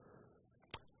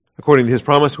According to his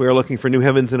promise, we are looking for new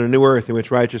heavens and a new earth in which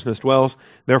righteousness dwells.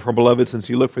 Therefore, beloved, since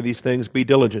you look for these things, be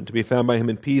diligent to be found by him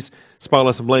in peace,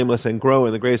 spotless and blameless, and grow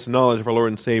in the grace and knowledge of our Lord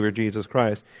and Savior, Jesus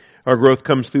Christ. Our growth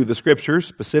comes through the Scriptures.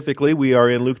 Specifically, we are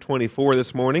in Luke 24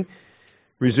 this morning,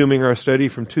 resuming our study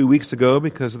from 2 weeks ago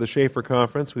because of the Schaefer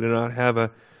Conference. We did not have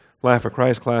a Life of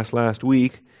Christ class last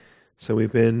week, so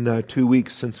we've been 2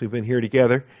 weeks since we've been here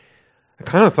together. I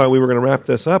kind of thought we were going to wrap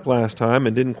this up last time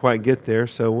and didn't quite get there,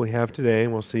 so we have today,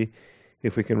 and we'll see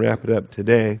if we can wrap it up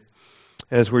today.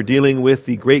 As we're dealing with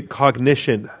the Great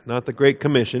Cognition, not the Great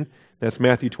Commission, that's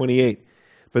Matthew 28,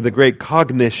 but the Great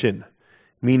Cognition,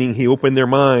 meaning he opened their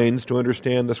minds to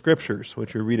understand the Scriptures,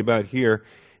 which we read about here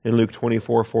in Luke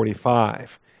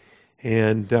 24:45.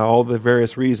 And all the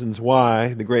various reasons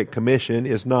why the Great Commission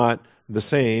is not the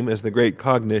same as the Great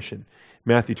Cognition.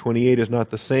 Matthew 28 is not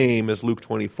the same as Luke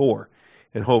 24.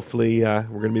 And hopefully we're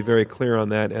going to be very clear on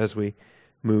that as we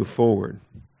move forward.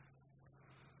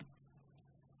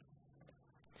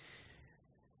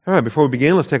 All right, before we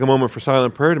begin, let's take a moment for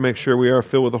silent prayer to make sure we are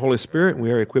filled with the Holy Spirit and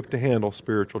we are equipped to handle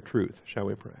spiritual truth. Shall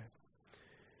we pray?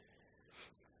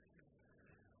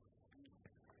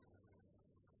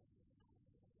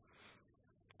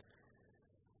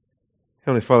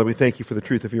 Heavenly Father, we thank you for the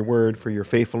truth of your word, for your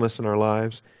faithfulness in our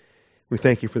lives. We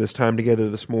thank you for this time together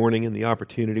this morning and the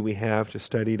opportunity we have to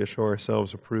study, to show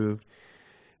ourselves approved.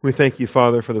 We thank you,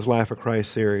 Father, for this Life of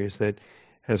Christ series that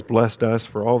has blessed us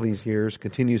for all these years,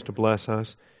 continues to bless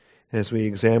us as we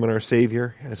examine our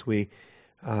Savior, as we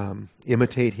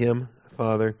imitate Him,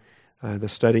 Father. The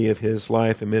study of His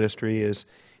life and ministry is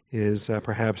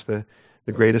perhaps the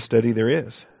greatest study there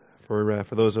is for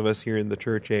those of us here in the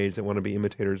church age that want to be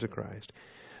imitators of Christ.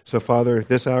 So, Father,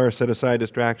 this hour, set aside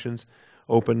distractions.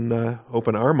 Open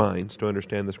our minds to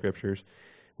understand the Scriptures.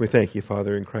 We thank you,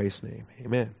 Father, in Christ's name.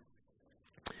 Amen.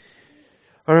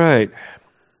 All right.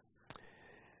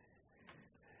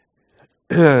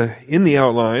 In the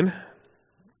outline,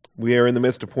 we are in the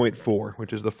midst of point 4,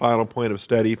 which is the final point of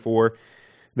study for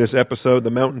this episode.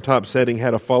 The mountaintop setting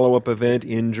had a follow-up event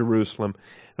in Jerusalem.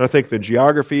 And I think the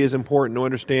geography is important to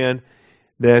understand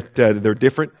that they're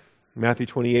different. Matthew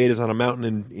 28 is on a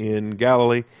mountain in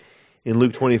Galilee. In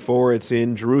Luke 24, it's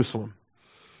in Jerusalem.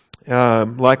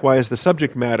 Likewise, the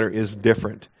subject matter is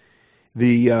different.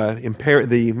 The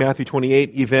Matthew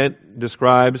 28 event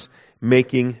describes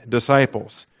making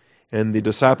disciples. And the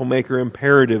disciple maker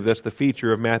imperative, that's the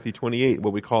feature of Matthew 28,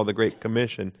 what we call the Great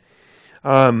Commission.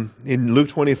 In Luke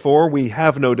 24, we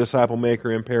have no disciple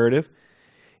maker imperative.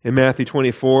 In Matthew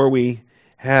 24, we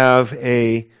have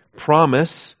a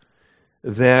promise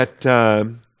that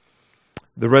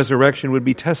the resurrection would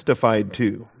be testified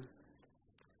to.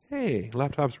 Hey,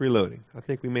 laptop's reloading. I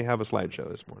think we may have a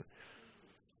slideshow this morning.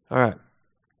 All right.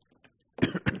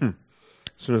 As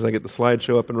soon as I get the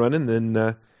slideshow up and running,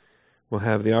 then we'll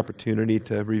have the opportunity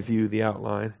to review the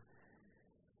outline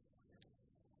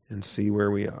and see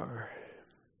where we are.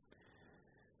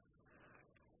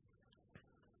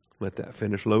 Let that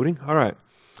finish loading. All right.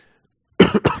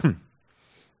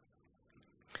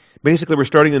 Basically, we're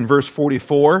starting in verse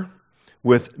 44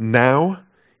 with now.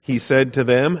 He said to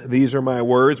them, "These are my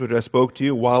words which I spoke to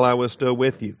you while I was still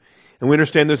with you." And we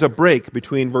understand there's a break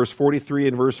between verse 43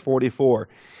 and verse 44.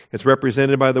 It's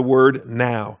represented by the word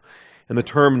now. And the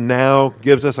term now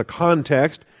gives us a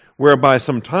context whereby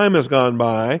some time has gone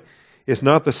by. It's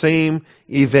not the same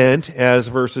event as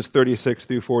verses 36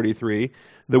 through 43.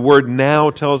 The word now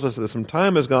tells us that some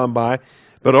time has gone by,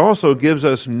 but also gives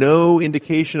us no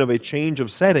indication of a change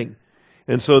of setting.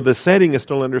 And so the setting is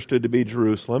still understood to be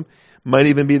Jerusalem. Might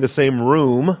even be the same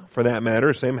room, for that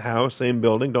matter, same house, same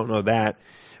building, don't know that.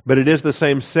 But it is the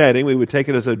same setting. We would take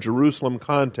it as a Jerusalem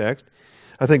context.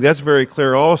 I think that's very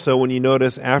clear also when you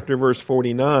notice after verse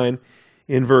 49,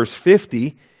 in verse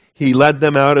 50, he led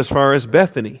them out as far as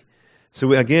Bethany. So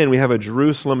we have a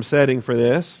Jerusalem setting for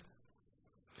this.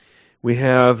 We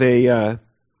have a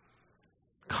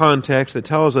context that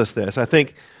tells us this. I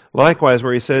think likewise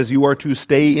where he says, "You are to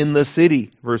stay in the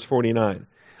city," verse 49,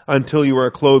 "until you are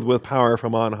clothed with power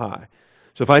from on high."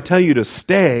 So if I tell you to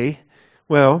stay,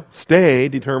 well, stay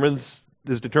is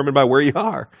determined by where you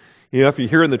are. You know, if you're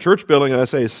here in the church building and I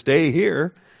say stay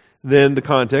here, then the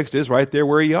context is right there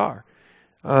where you are.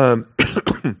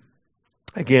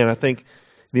 Again, I think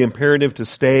the imperative to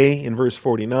stay in verse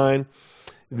 49,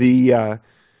 the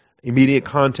immediate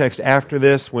context after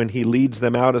this when he leads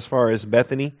them out as far as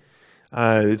Bethany,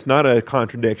 it's not a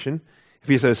contradiction. If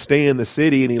he says stay in the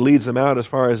city and he leads them out as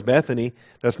far as Bethany,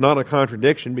 that's not a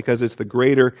contradiction because it's the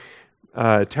greater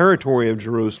territory of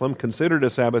Jerusalem, considered a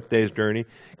Sabbath day's journey,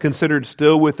 considered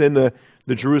still within the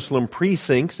the Jerusalem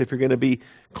precincts if you're going to be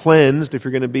cleansed, if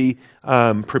you're going to be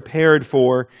prepared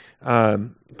for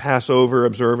Passover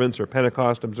observance or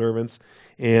Pentecost observance,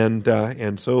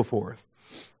 and so forth.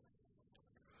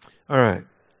 All right.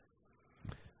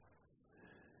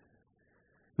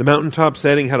 The mountaintop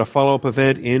setting had a follow-up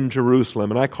event in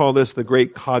Jerusalem, and I call this the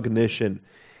Great Cognition.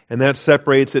 And that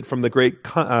separates it from the Great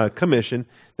Commission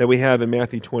that we have in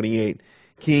Matthew 28,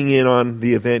 keying in on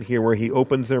the event here where he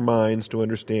opens their minds to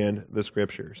understand the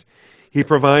Scriptures. He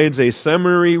provides a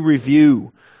summary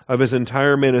review of his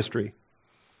entire ministry.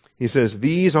 He says,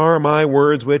 "These are my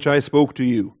words which I spoke to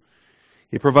you."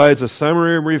 He provides a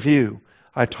summary review.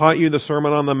 I taught you the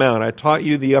Sermon on the Mount. I taught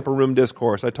you the Upper Room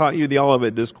Discourse. I taught you the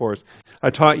Olivet Discourse. I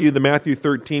taught you the Matthew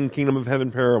 13 Kingdom of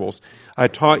Heaven parables. I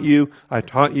taught you the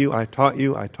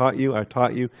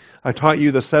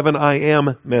 7 I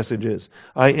am messages.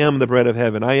 I am the bread of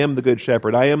heaven. I am the good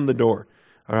shepherd. I am the door.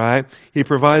 All right? He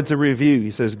provides a review.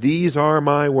 He says, "These are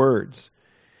my words,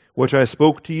 which I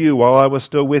spoke to you while I was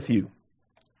still with you."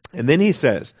 And then he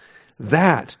says,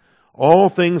 "That all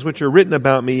things which are written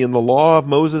about me in the law of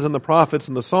Moses and the prophets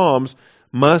and the Psalms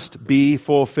must be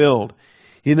fulfilled."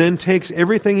 He then takes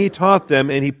everything he taught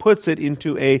them and he puts it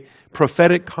into a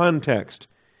prophetic context.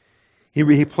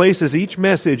 He places each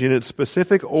message in its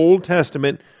specific Old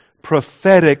Testament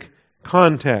prophetic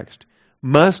context.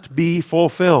 Must be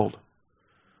fulfilled.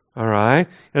 All right?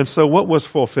 And so what was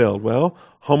fulfilled? Well,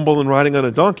 humble and riding on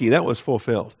a donkey, that was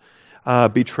fulfilled.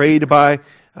 Betrayed by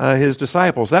his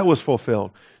disciples, that was fulfilled.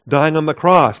 Dying on the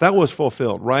cross, that was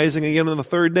fulfilled. Rising again on the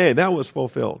third day, that was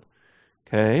fulfilled.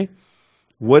 Okay?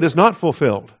 What is not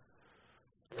fulfilled?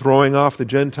 Throwing off the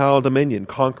Gentile dominion,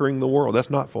 conquering the world, that's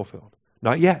not fulfilled.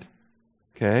 Not yet.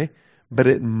 Okay? But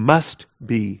it must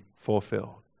be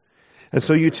fulfilled. And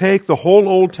so you take the whole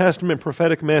Old Testament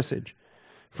prophetic message,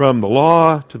 from the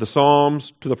law to the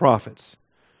Psalms to the prophets,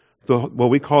 what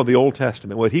we call the Old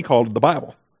Testament, what he called the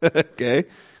Bible. Okay?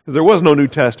 Because there was no New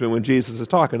Testament when Jesus is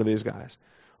talking to these guys.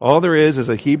 All there is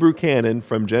a Hebrew canon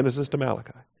from Genesis to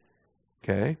Malachi.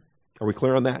 Okay? Are we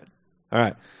clear on that? All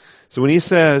right. So when he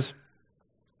says,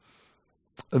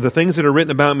 the things that are written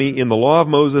about me in the law of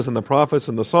Moses and the prophets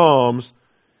and the Psalms,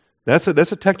 that's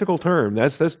a technical term.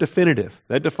 That's definitive.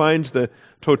 That defines the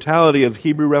totality of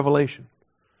Hebrew revelation,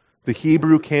 the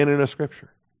Hebrew canon of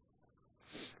Scripture.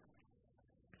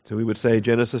 So we would say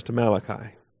Genesis to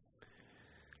Malachi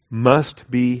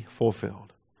must be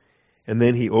fulfilled. And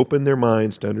then he opened their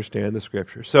minds to understand the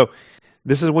Scripture. So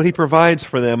this is what he provides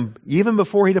for them even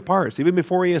before he departs, even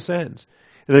before he ascends.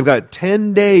 And they've got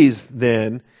 10 days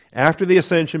then, after the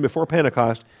ascension, before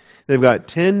Pentecost, they've got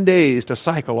 10 days to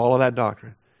cycle all of that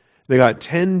doctrine. They've got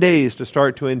 10 days to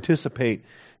start to anticipate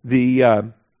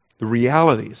the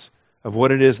realities of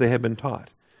what it is they have been taught.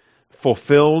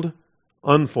 Fulfilled,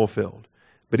 unfulfilled.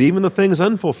 But even the things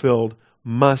unfulfilled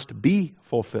must be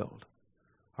fulfilled.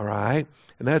 All right?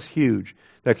 And that's huge.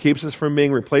 That keeps us from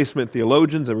being replacement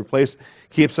theologians and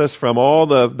keeps us from all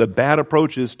the bad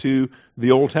approaches to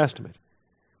the Old Testament.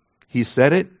 He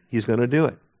said it, he's going to do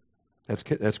it.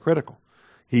 That's critical.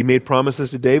 He made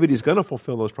promises to David, he's going to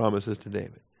fulfill those promises to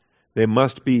David. They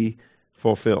must be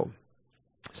fulfilled.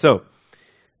 So,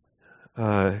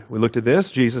 we looked at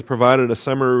this. Jesus provided a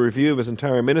summary review of his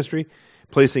entire ministry,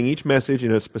 placing each message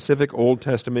in a specific Old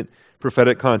Testament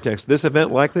prophetic context. This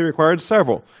event likely required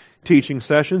several teaching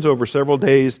sessions over several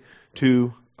days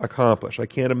to accomplish. I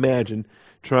can't imagine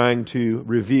trying to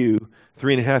review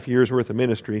 3.5 years worth of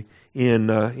ministry in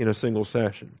a single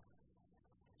session.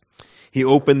 He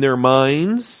opened their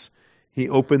minds.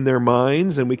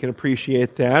 And we can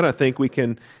appreciate that. I think we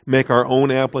can make our own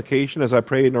application, as I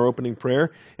prayed in our opening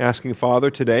prayer, asking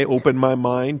Father today, open my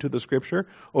mind to the Scripture,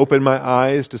 open my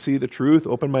eyes to see the truth,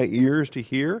 open my ears to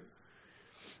hear,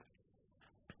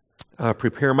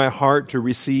 prepare my heart to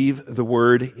receive the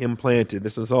Word implanted.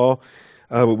 This is all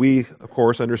what we, of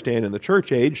course, understand in the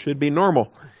church age should be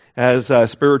normal. As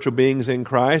spiritual beings in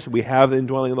Christ, we have the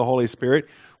indwelling of the Holy Spirit.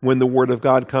 When the Word of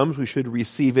God comes, we should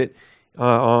receive it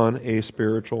on a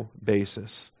spiritual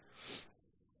basis.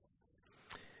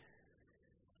 A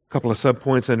couple of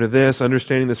subpoints under this.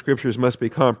 Understanding the Scriptures must be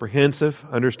comprehensive.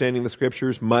 Understanding the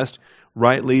Scriptures must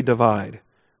rightly divide.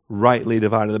 Rightly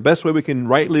divide. And the best way we can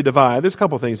rightly divide, there's a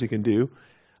couple of things you can do.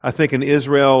 I think an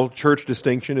Israel church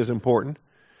distinction is important.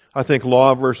 I think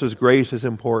law versus grace is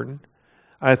important.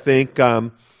 I think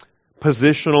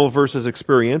positional versus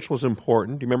experiential is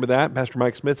important. Do you remember that? Pastor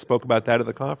Mike Smith spoke about that at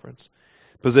the conference.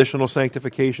 Positional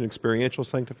sanctification, experiential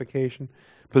sanctification.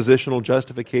 Positional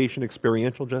justification,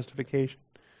 experiential justification.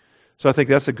 So I think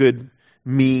that's a good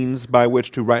means by which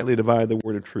to rightly divide the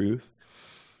word of truth.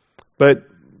 But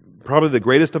probably the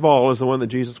greatest of all is the one that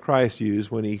Jesus Christ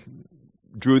used when he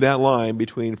drew that line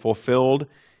between fulfilled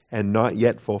and not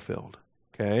yet fulfilled.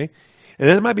 Okay? And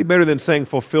that might be better than saying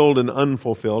fulfilled and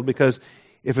unfulfilled, because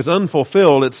if it's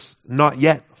unfulfilled, it's not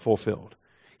yet fulfilled.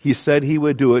 He said he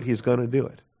would do it, he's going to do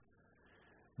it.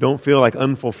 Don't feel like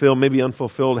unfulfilled. Maybe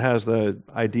unfulfilled has the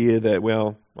idea that,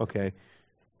 well, okay,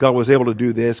 God was able to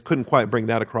do this, couldn't quite bring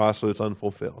that across, so it's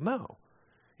unfulfilled. No,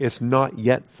 it's not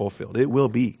yet fulfilled. It will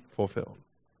be fulfilled.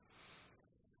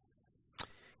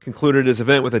 Concluded his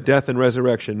event with a death and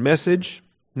resurrection message.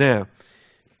 Now,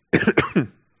 this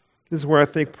is where I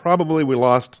think probably we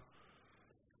lost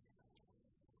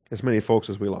as many folks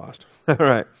as we lost. All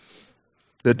right.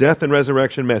 The death and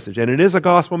resurrection message. And it is a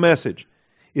gospel message.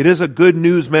 It is a good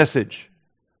news message.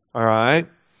 All right?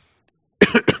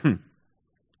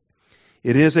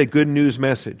 It is a good news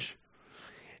message.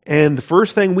 And the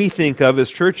first thing we think of as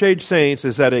church-age saints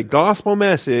is that a gospel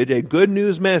message, a good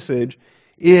news message,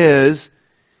 is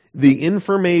the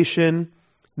information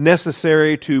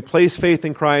necessary to place faith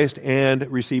in Christ and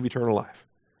receive eternal life.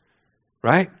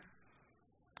 Right?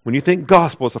 When you think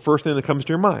gospel, it's the first thing that comes to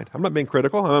your mind. I'm not being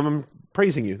critical. I'm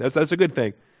praising you. That's a good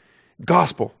thing.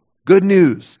 Gospel. Good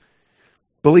news.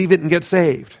 Believe it and get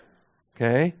saved.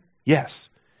 Okay? Yes.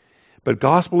 But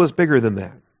gospel is bigger than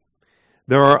that.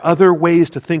 There are other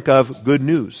ways to think of good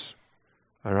news.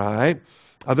 All right?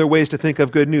 Other ways to think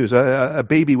of good news. A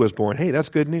baby was born. Hey, that's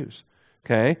good news.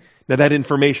 Okay? Now that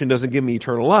information doesn't give me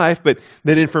eternal life, but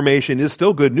that information is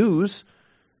still good news.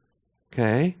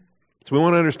 Okay? So we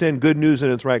want to understand good news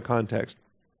in its right context.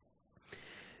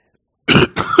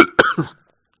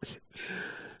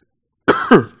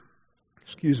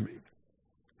 Excuse me.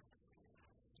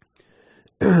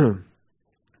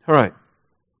 All right.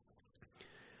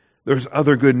 There's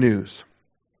other good news.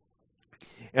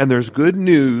 And there's good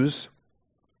news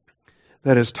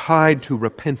that is tied to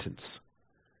repentance.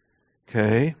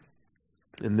 Okay?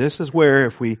 And this is where,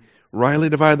 if we rightly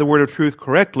divide the word of truth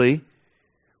correctly,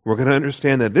 we're going to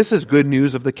understand that this is good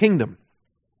news of the kingdom.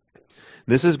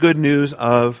 This is good news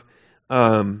of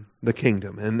the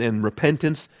kingdom and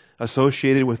repentance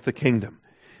associated with the kingdom.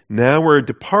 Now we're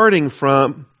departing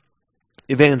from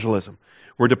evangelism.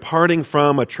 We're departing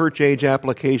from a church age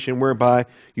application whereby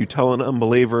you tell an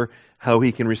unbeliever how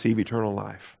he can receive eternal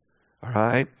life. All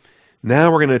right?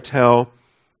 Now we're going to tell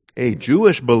a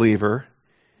Jewish believer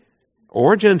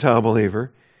or a Gentile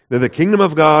believer that the kingdom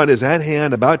of God is at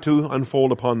hand, about to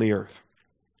unfold upon the earth.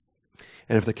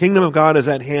 And if the kingdom of God is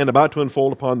at hand, about to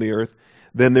unfold upon the earth,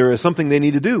 then there is something they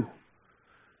need to do.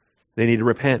 They need to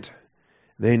repent.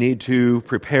 They need to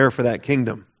prepare for that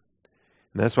kingdom.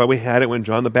 And that's why we had it when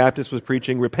John the Baptist was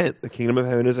preaching, repent, the kingdom of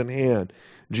heaven is at hand.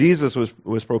 Jesus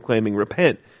was proclaiming,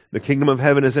 repent, the kingdom of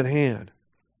heaven is at hand.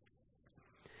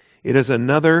 It is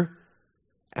another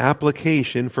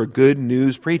application for good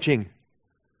news preaching.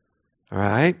 All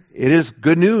right? It is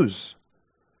good news.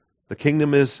 The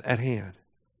kingdom is at hand.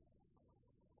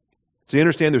 So you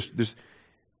understand there's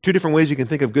two different ways you can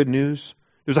think of good news.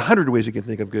 There's 100 ways you can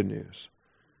think of good news.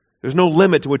 There's no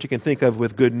limit to what you can think of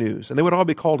with good news. And they would all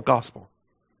be called gospel.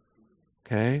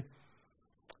 Okay?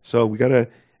 So we got to,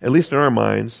 at least in our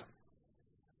minds,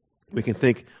 we can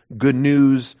think good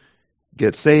news,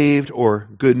 get saved, or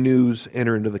good news,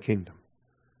 enter into the kingdom.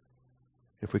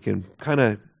 If we can kind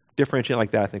of differentiate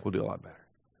like that, I think we'll do a lot better.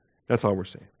 That's all we're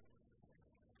saying.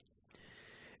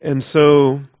 And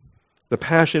so the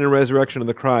passion and resurrection of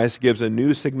the Christ gives a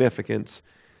new significance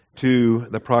to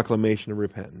the proclamation of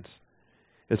repentance.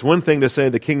 It's one thing to say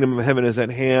the kingdom of heaven is at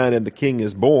hand and the king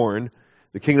is born.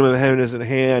 The kingdom of heaven is at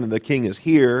hand and the king is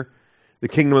here. The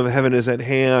kingdom of heaven is at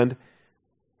hand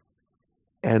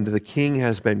and the king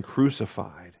has been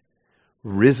crucified,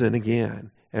 risen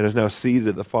again, and is now seated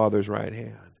at the Father's right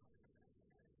hand.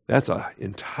 That's an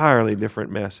entirely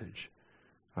different message.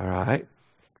 All right?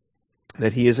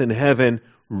 That he is in heaven,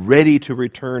 ready to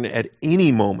return at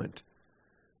any moment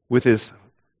with his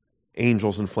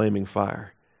angels in flaming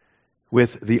fire,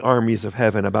 with the armies of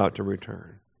heaven about to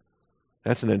return.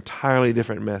 That's an entirely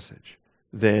different message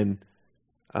than,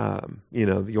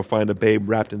 you'll find a babe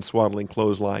wrapped in swaddling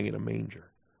clothes lying in a manger.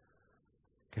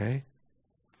 Okay?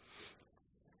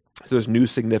 So there's new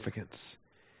significance.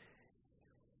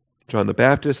 John the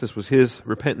Baptist, this was his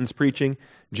repentance preaching.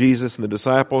 Jesus and the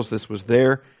disciples, this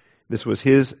was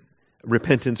his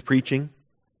repentance preaching.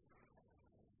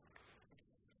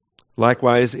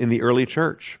 Likewise, in the early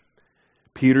church,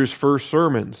 Peter's first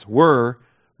sermons were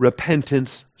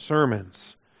repentance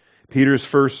sermons. Peter's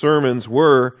first sermons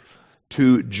were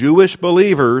to Jewish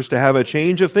believers to have a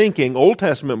change of thinking, Old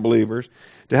Testament believers,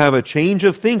 to have a change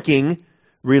of thinking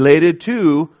related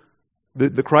to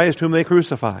the Christ whom they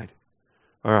crucified.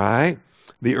 All right?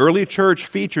 The early church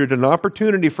featured an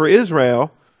opportunity for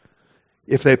Israel,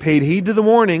 if they paid heed to the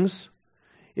warnings,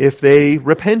 if they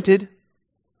repented.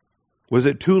 Was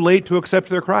it too late to accept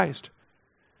their Christ?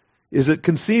 Is it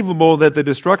conceivable that the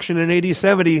destruction in AD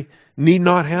 70 need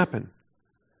not happen?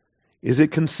 Is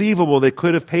it conceivable they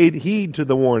could have paid heed to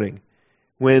the warning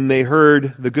when they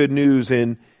heard the good news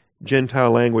in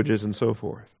Gentile languages and so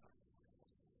forth?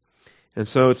 And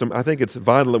so I think it's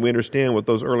vital that we understand what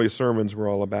those early sermons were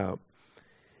all about.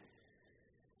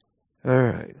 All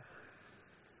right.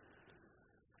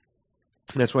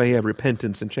 That's why you have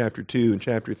repentance in chapter 2 and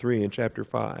chapter 3 and chapter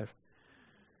 5.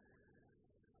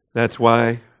 That's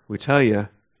why we tell you,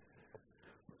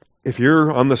 if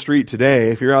you're on the street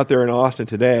today, if you're out there in Austin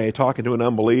today talking to an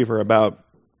unbeliever about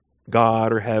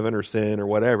God or heaven or sin or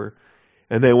whatever,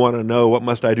 and they want to know, what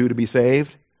must I do to be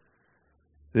saved?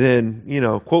 Then,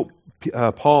 quote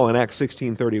Paul in Acts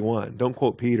 16:31. Don't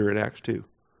quote Peter in Acts 2.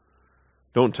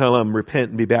 Don't tell them, repent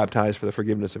and be baptized for the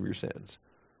forgiveness of your sins.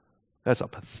 That's a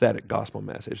pathetic gospel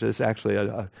message. It's actually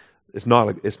it's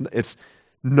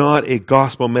not a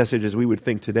gospel message as we would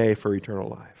think today for eternal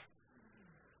life.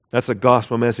 That's a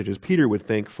gospel message as Peter would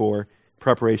think for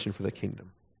preparation for the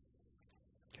kingdom.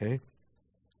 Okay?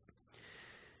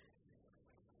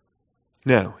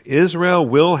 Now, Israel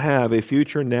will have a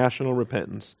future national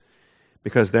repentance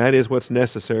because that is what's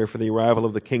necessary for the arrival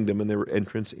of the kingdom and their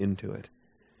entrance into it.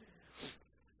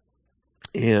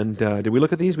 And did we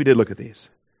look at these? We did look at these.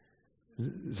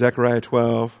 Zechariah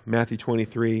 12, Matthew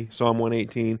 23, Psalm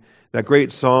 118, that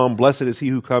great psalm, blessed is he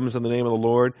who comes in the name of the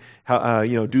Lord,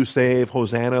 do save,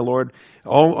 Hosanna, Lord.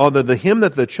 All the hymn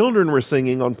that the children were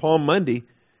singing on Palm Monday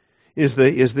is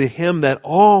the hymn that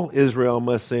all Israel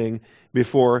must sing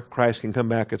before Christ can come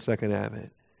back at Second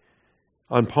Advent.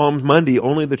 On Palm Monday,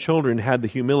 only the children had the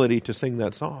humility to sing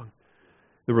that song.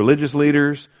 The religious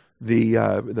leaders,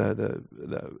 the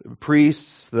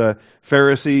priests, the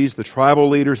Pharisees, the tribal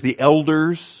leaders, the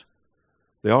elders,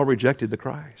 they all rejected the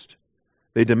Christ.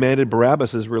 They demanded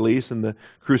Barabbas' release and the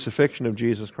crucifixion of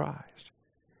Jesus Christ.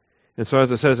 And so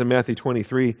as it says in Matthew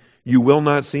 23, you will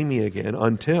not see me again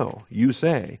until you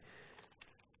say,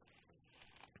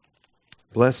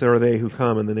 blessed are they who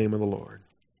come in the name of the Lord.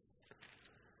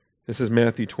 This is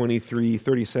Matthew 23,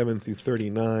 37 through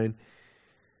 39.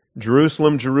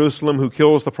 Jerusalem, Jerusalem, who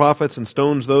kills the prophets and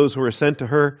stones those who are sent to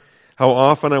her. How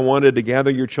often I wanted to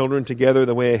gather your children together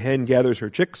the way a hen gathers her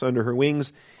chicks under her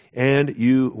wings, and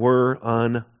you were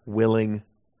unwilling.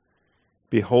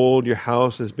 Behold, your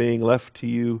house is being left to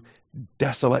you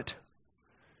desolate.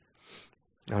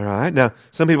 All right. Now,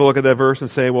 some people look at that verse and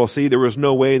say, well, see, there was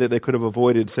no way that they could have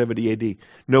avoided 70 AD.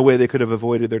 No way they could have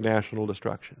avoided their national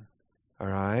destruction. All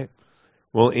right.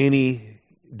 Well, any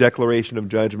declaration of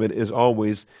judgment is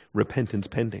always repentance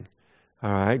pending. All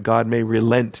right. God may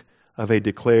relent of a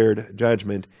declared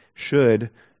judgment should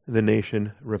the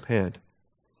nation repent.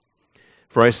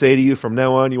 For I say to you, from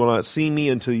now on you will not see me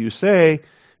until you say,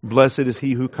 blessed is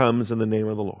he who comes in the name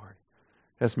of the Lord.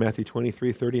 That's Matthew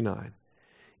 23:39.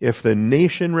 If the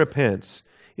nation repents,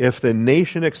 if the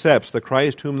nation accepts the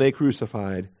Christ whom they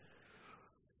crucified,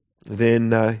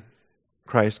 then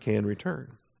Christ can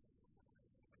return.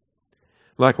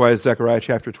 Likewise, Zechariah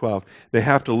chapter 12. They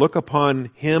have to look upon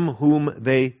him whom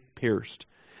they pierced.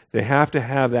 They have to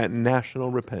have that national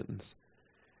repentance.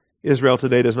 Israel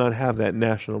today does not have that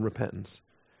national repentance.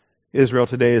 Israel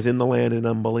today is in the land in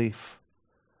unbelief.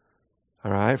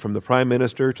 All right, from the prime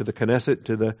minister to the Knesset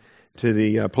to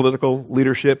the political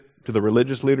leadership to the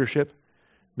religious leadership,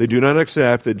 they do not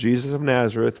accept that Jesus of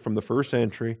Nazareth from the first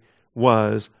century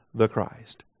was the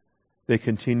Christ. They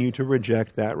continue to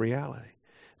reject that reality.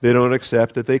 They don't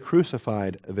accept that they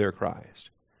crucified their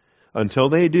Christ. Until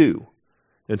they do,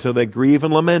 until they grieve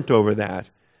and lament over that,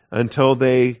 until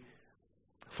they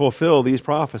fulfill these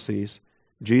prophecies,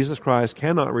 Jesus Christ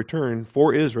cannot return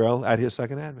for Israel at his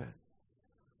second advent.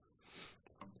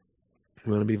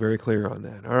 We want to be very clear on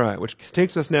that. All right, which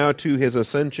takes us now to his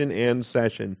ascension and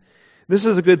session. This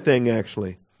is a good thing,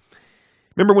 actually.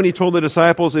 Remember when he told the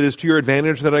disciples, it is to your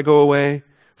advantage that I go away?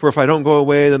 For if I don't go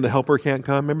away, then the Helper can't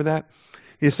come. Remember that?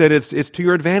 He said, it's to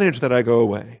your advantage that I go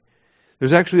away.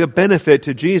 There's actually a benefit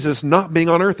to Jesus not being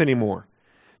on earth anymore.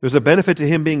 There's a benefit to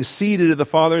him being seated at the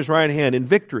Father's right hand in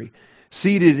victory,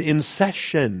 seated in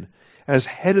session as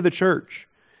head of the church.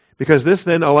 Because this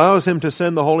then allows him to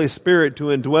send the Holy Spirit to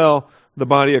indwell the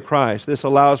body of Christ. This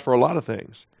allows for a lot of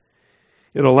things.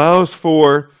 It allows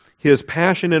for his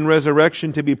passion and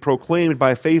resurrection to be proclaimed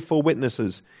by faithful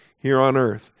witnesses here on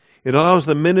earth. It allows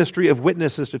the ministry of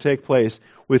witnesses to take place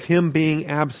with him being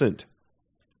absent.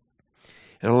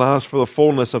 and allows for the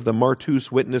fullness of the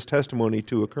martus witness testimony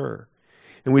to occur.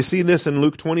 And we see this in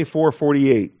Luke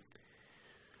 24:48.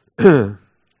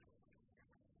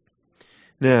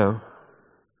 Now,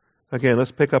 again,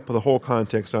 let's pick up the whole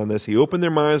context on this. He opened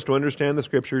their minds to understand the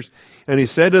Scriptures, and he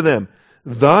said to them,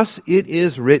 "Thus it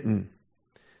is written."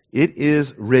 It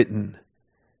is written.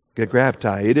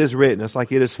 Gegraptai. It is written. It's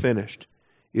like it is finished.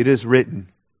 It is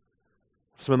written.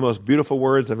 Some of the most beautiful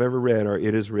words I've ever read are,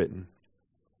 "It is written."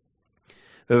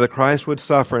 That the Christ would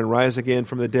suffer and rise again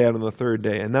from the dead on the third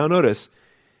day. And now notice,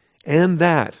 and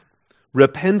that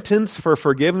repentance for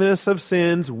forgiveness of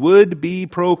sins would be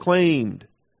proclaimed.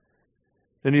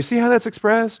 And you see how that's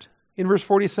expressed in verse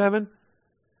 47?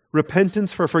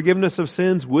 Repentance for forgiveness of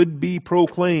sins would be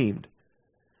proclaimed.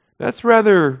 That's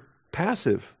rather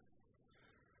passive.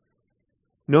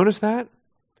 Notice that?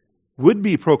 Would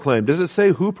be proclaimed. Does it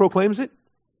say who proclaims it?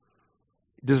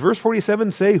 Does verse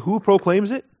 47 say who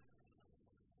proclaims it?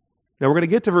 Now we're going to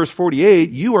get to verse 48.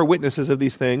 You are witnesses of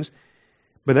these things.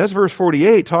 But that's verse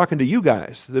 48 talking to you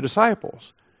guys, the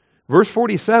disciples. Verse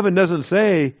 47 doesn't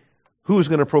say who's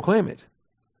going to proclaim it.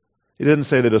 It doesn't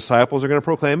say the disciples are going to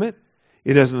proclaim it.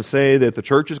 It doesn't say that the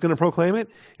church is going to proclaim it.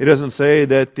 It doesn't say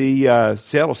that the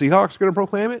Seattle Seahawks are going to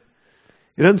proclaim it.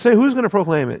 It doesn't say who's going to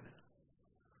proclaim it.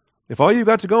 If all you've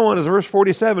got to go on is verse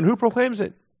 47, who proclaims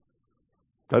it?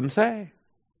 Doesn't say.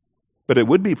 But it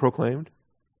would be proclaimed.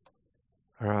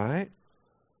 All right?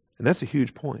 And that's a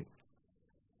huge point.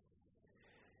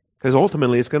 Because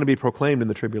ultimately it's going to be proclaimed in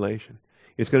the tribulation.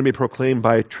 It's going to be proclaimed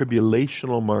by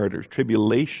tribulational martyrs,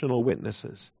 tribulational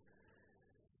witnesses,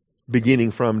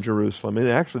 beginning from Jerusalem and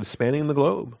actually spanning the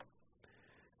globe.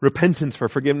 Repentance for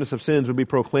forgiveness of sins would be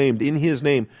proclaimed in His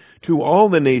name to all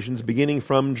the nations, beginning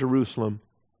from Jerusalem.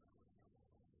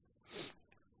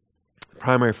 The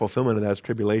primary fulfillment of that is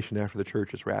tribulation after the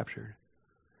church is raptured.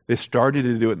 They started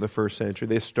to do it in the first century.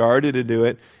 They started to do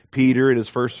it. Peter, in his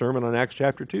first sermon on Acts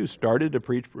chapter 2, started to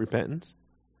preach repentance.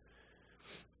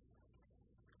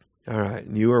 All right,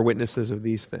 and you are witnesses of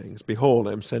these things. Behold,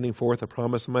 I am sending forth a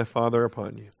promise of my Father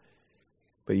upon you.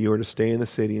 But you are to stay in the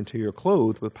city until you are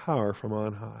clothed with power from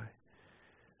on high.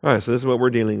 All right, so this is what we're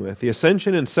dealing with. The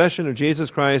ascension and session of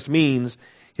Jesus Christ means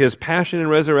His passion and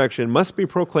resurrection must be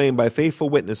proclaimed by faithful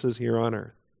witnesses here on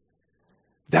earth.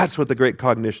 That's what the Great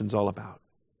Cognition is all about.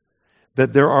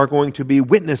 That there are going to be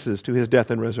witnesses to His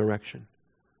death and resurrection.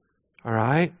 All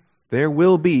right? There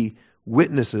will be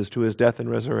witnesses to His death and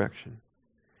resurrection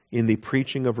in the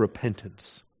preaching of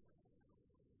repentance.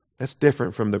 That's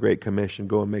different from the Great Commission,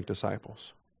 go and make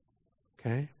disciples.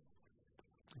 Okay?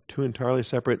 Two entirely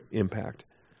separate impact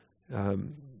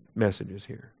messages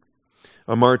here.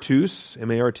 A martus,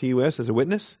 M-A-R-T-U-S, as a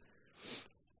witness.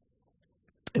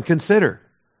 And consider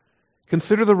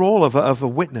the role of a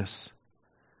witness.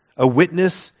 A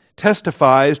witness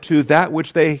testifies to that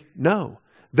which they know,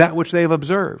 that which they have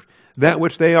observed, that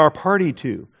which they are party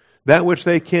to, that which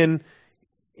they can,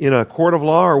 in a court of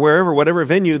law or wherever, whatever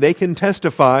venue, they can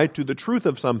testify to the truth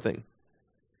of something.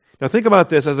 Now think about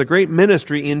this as a great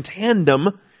ministry in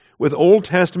tandem with Old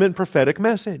Testament prophetic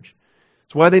message.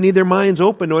 That's why they need their minds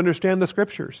open to understand the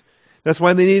Scriptures. That's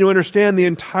why they need to understand the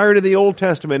entirety of the Old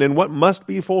Testament and what must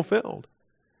be fulfilled.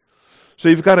 So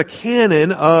you've got a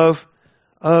canon of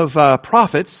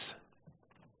prophets.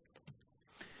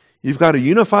 You've got a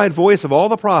unified voice of all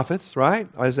the prophets, right?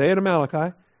 Isaiah to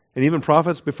Malachi, and even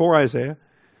prophets before Isaiah.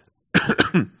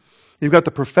 You've got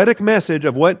the prophetic message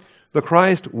of what the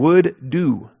Christ would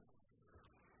do.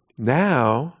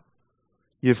 Now,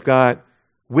 you've got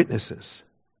witnesses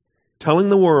telling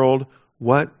the world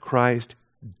what Christ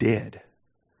did.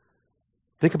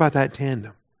 Think about that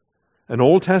tandem. An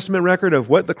Old Testament record of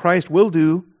what the Christ will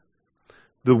do,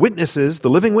 the witnesses, the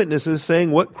living witnesses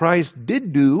saying what Christ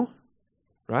did do,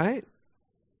 right?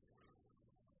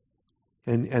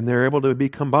 And they're able to be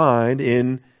combined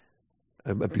in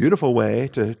a beautiful way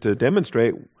to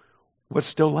demonstrate what's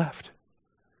still left,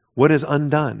 what is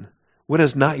undone, what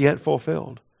is not yet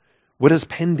fulfilled, what is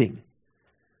pending,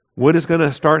 what is going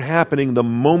to start happening the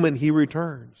moment He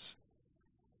returns.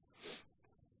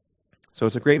 So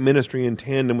it's a great ministry in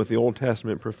tandem with the Old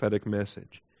Testament prophetic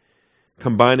message,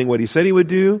 combining what He said He would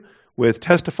do with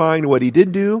testifying to what He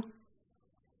did do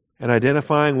and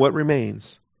identifying what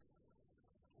remains.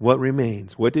 What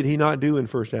remains? What did He not do in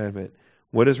First Advent?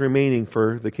 What is remaining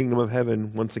for the kingdom of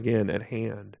heaven once again at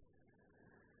hand?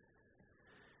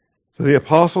 So the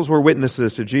apostles were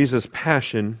witnesses to Jesus'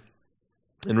 passion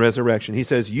and resurrection. He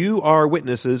says, you are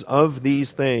witnesses of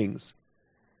these things.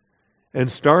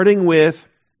 And starting with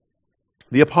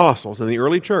the apostles in the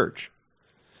early church,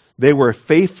 they were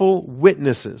faithful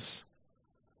witnesses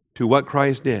to what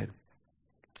Christ did.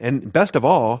 And best of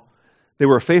all, they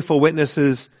were faithful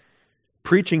witnesses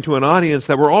preaching to an audience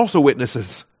that were also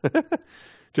witnesses.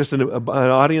 Just an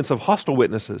audience of hostile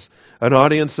witnesses, an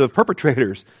audience of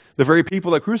perpetrators, the very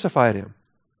people that crucified him.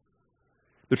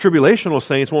 The tribulational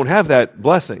saints won't have that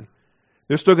blessing.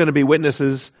 They're still going to be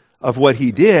witnesses of what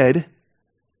he did,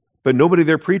 but nobody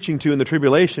they're preaching to in the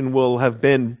tribulation will have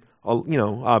been,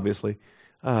 obviously,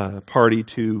 party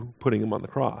to putting him on the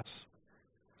cross.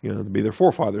 It'll be their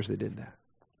forefathers that did that.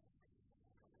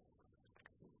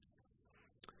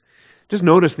 Just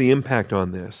notice the impact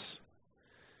on this,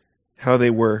 how they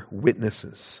were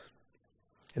witnesses.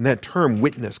 And that term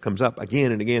witness comes up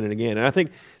again and again and again. And I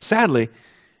think, sadly,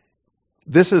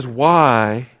 this is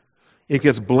why it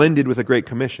gets blended with the Great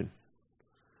Commission,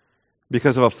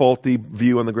 because of a faulty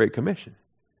view on the Great Commission.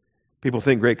 People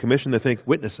think Great Commission, they think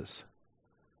witnesses.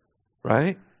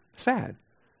 Right? Sad.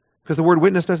 Because the word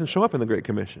witness doesn't show up in the Great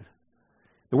Commission.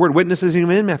 The word witness isn't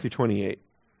even in Matthew 28.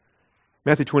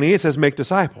 Matthew 28 says make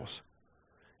disciples,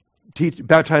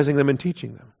 baptizing them and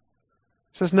teaching them.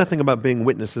 It says nothing about being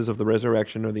witnesses of the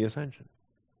resurrection or the ascension.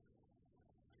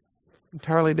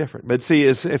 Entirely different. But see,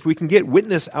 if we can get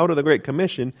witness out of the Great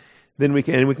Commission, then we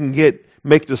can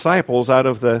make disciples out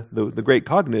of the Great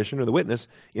Cognition or the witness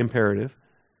imperative,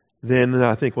 then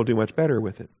I think we'll do much better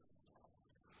with it.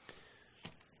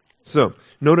 So,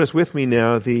 notice with me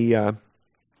now the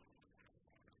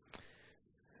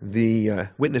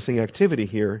witnessing activity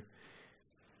here.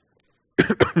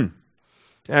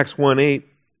 Acts 1:8.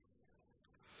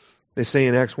 They say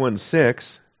in Acts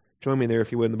 1:6. Join me there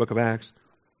if you would in the book of Acts.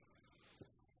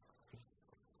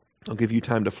 I'll give you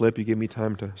time to flip. You give me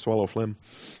time to swallow phlegm.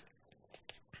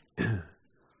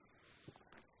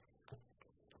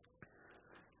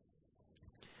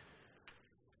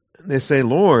 They say,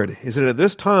 Lord, is it at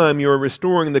this time you are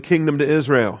restoring the kingdom to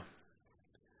Israel?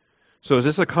 So is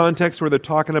this a context where they're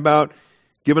talking about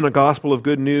giving a gospel of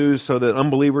good news so that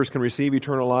unbelievers can receive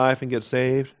eternal life and get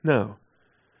saved? No.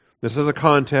 This is a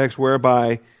context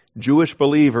whereby Jewish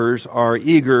believers are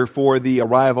eager for the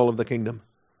arrival of the kingdom.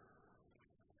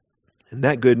 And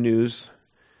that good news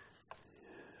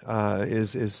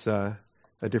is a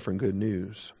different good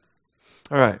news.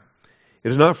 All right. It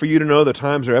is not for you to know the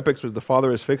times or epochs which the Father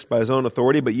has fixed by his own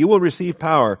authority, but you will receive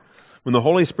power when the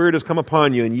Holy Spirit has come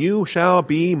upon you, and you shall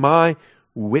be my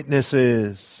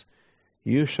witnesses.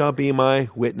 You shall be my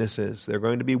witnesses. They're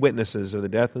going to be witnesses of the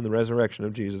death and the resurrection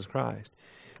of Jesus Christ,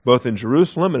 both in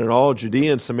Jerusalem and in all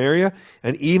Judea and Samaria,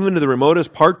 and even to the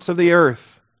remotest parts of the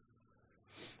earth.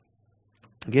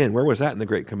 Again, where was that in the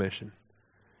Great Commission?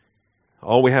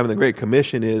 All we have in the Great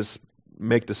Commission is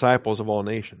make disciples of all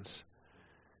nations.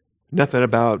 Nothing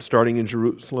about starting in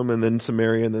Jerusalem and then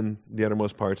Samaria and then the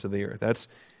uttermost parts of the earth. That's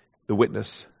the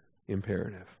witness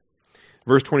imperative.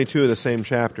 Verse 22 of the same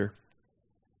chapter.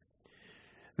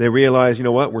 They realize, you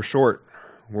know what, we're short.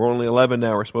 We're only 11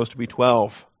 now. We're supposed to be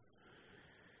 12.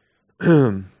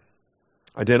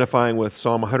 Identifying with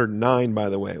Psalm 109, by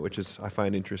the way, which is I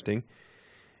find interesting.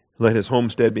 Let his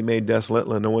homestead be made desolate,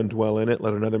 let no one dwell in it,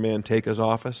 let another man take his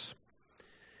office.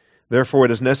 Therefore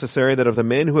it is necessary that of the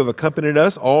men who have accompanied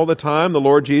us all the time the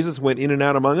Lord Jesus went in and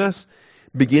out among us,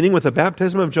 beginning with the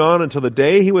baptism of John until the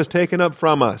day he was taken up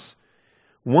from us.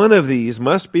 One of these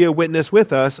must be a witness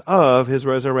with us of his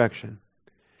resurrection.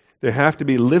 There have to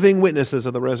be living witnesses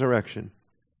of the resurrection.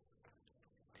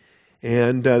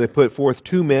 And they put forth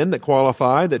 2 men that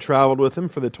qualified, that traveled with him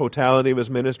for the totality of his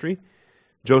ministry.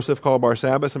 Joseph called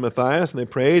Barsabbas and Matthias, and they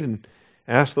prayed and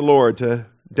asked the Lord to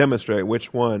demonstrate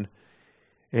which one.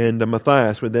 And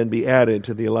Matthias would then be added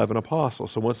to the 11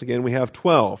 apostles. So once again, we have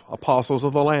 12 apostles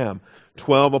of the Lamb,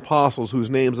 12 apostles whose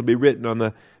names will be written on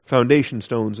the foundation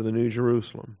stones of the New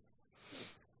Jerusalem.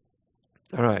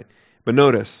 All right. But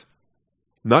notice,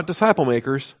 not disciple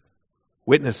makers,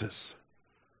 witnesses.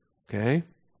 Okay?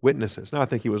 Witnesses. Now, I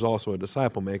think he was also a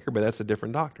disciple maker, but that's a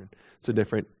different doctrine. It's a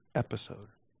different episode.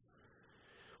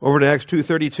 Over to Acts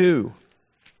 2:32.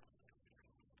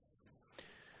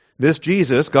 This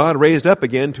Jesus God raised up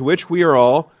again, to which we are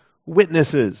all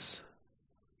witnesses.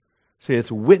 See,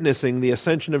 it's witnessing the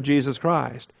ascension of Jesus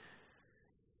Christ.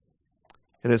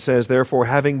 And it says, therefore,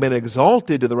 having been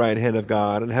exalted to the right hand of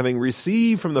God, and having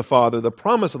received from the Father the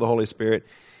promise of the Holy Spirit,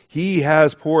 he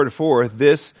has poured forth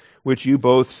this which you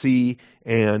both see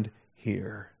and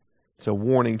hear. It's a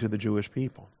warning to the Jewish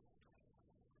people.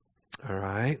 All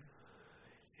right?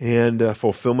 And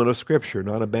fulfillment of Scripture,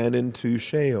 not abandoned to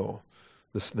Sheol.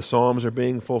 The Psalms are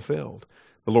being fulfilled.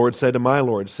 The Lord said to my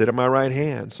Lord, sit at my right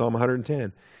hand, Psalm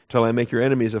 110, till I make your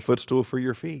enemies a footstool for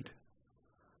your feet.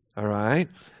 All right?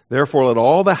 Therefore, let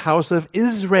all the house of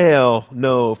Israel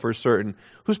know for certain.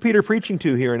 Who's Peter preaching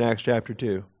to here in Acts chapter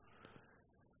 2?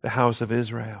 The house of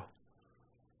Israel.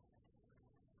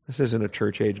 This isn't a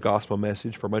church age gospel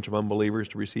message for a bunch of unbelievers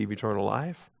to receive eternal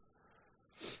life.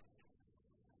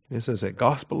 This is a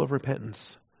gospel of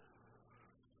repentance,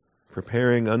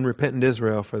 preparing unrepentant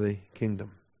Israel for the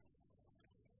kingdom.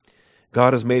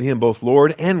 God has made him both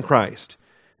Lord and Christ,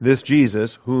 this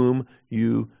Jesus whom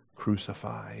you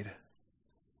crucified.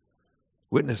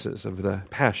 Witnesses of the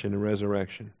passion and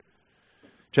resurrection.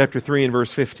 Chapter 3 and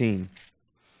verse 15.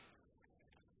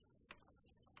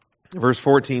 Verse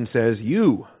 14 says,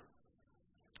 you.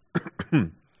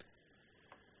 You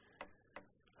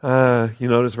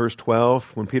notice verse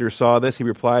 12. When Peter saw this, he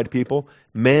replied to people,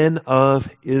 men of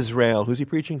Israel. Who's he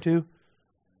preaching to?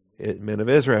 Men of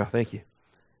Israel. Thank you.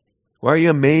 Why are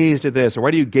you amazed at this? Or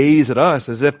why do you gaze at us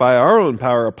as if by our own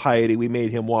power of piety we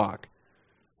made him walk?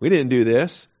 We didn't do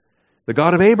this. The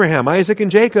God of Abraham, Isaac, and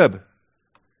Jacob.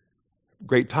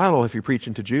 Great title if you're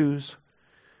preaching to Jews.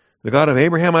 The God of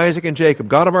Abraham, Isaac, and Jacob,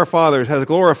 God of our fathers, has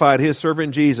glorified his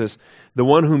servant Jesus, the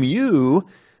one whom you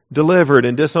delivered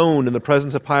and disowned in the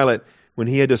presence of Pilate when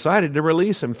he had decided to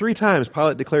release him. 3 times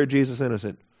Pilate declared Jesus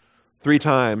innocent. 3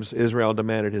 times Israel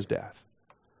demanded his death.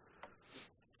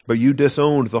 But you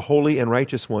disowned the holy and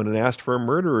righteous one and asked for a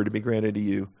murderer to be granted to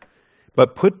you.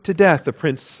 But put to death the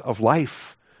Prince of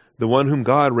Life, the one whom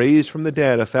God raised from the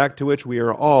dead, a fact to which we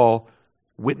are all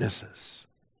witnesses.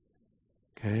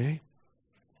 Okay?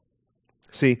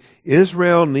 See,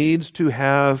 Israel needs to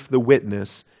have the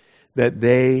witness that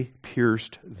they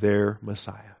pierced their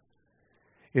Messiah.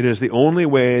 It is the only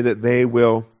way that they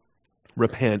will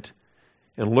repent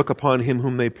and look upon him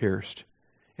whom they pierced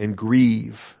and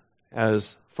grieve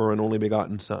as for an only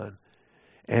begotten Son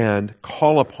and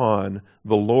call upon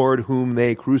the Lord whom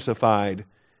they crucified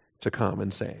to come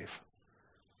and save.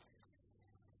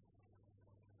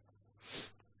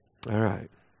 All right.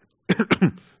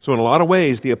 So in a lot of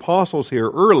ways, the apostles here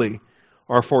early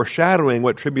are foreshadowing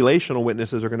what tribulational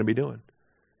witnesses are going to be doing.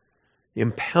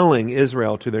 Impelling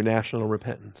Israel to their national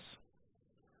repentance.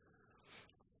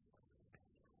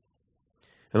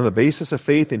 And on the basis of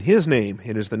faith in his name,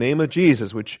 it is the name of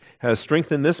Jesus which has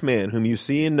strengthened this man whom you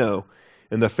see and know,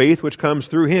 and the faith which comes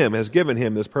through him has given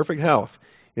him this perfect health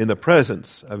in the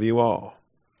presence of you all.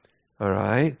 All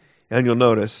right? And you'll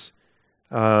notice,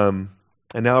 and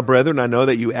now, brethren, I know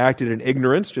that you acted in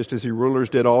ignorance, just as your rulers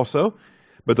did also.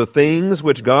 But the things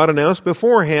which God announced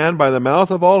beforehand by the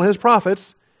mouth of all his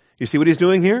prophets, you see what he's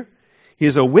doing here? He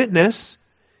is a witness,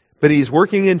 but he's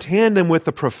working in tandem with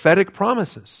the prophetic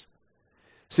promises.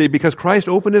 See, because Christ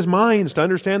opened his minds to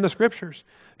understand the Scriptures,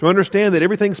 to understand that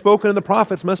everything spoken in the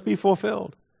prophets must be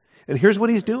fulfilled. And here's what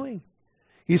he's doing.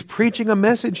 He's preaching a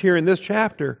message here in this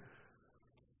chapter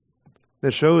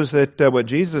that shows that what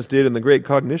Jesus did in the Great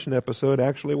Cognition episode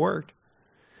actually worked.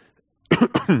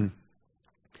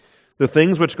 The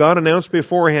things which God announced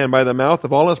beforehand by the mouth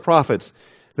of all his prophets,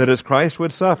 that as Christ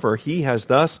would suffer, he has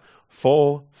thus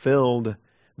fulfilled.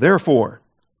 Therefore,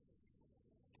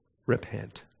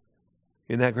 repent.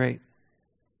 Isn't that great?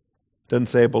 It doesn't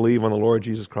say believe on the Lord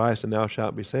Jesus Christ and thou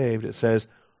shalt be saved. It says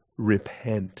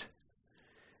repent.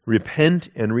 Repent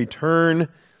and return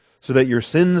so that your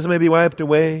sins may be wiped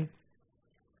away,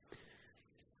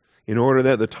 in order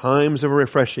that the times of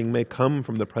refreshing may come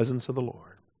from the presence of the Lord.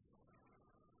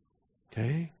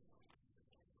 Okay?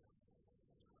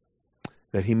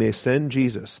 That he may send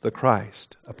Jesus, the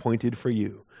Christ, appointed for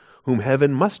you, whom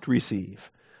heaven must receive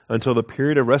until the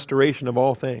period of restoration of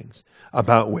all things,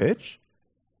 about which,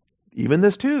 even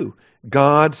this too,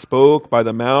 God spoke by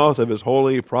the mouth of his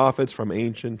holy prophets from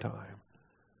ancient time.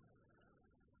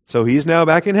 So he's now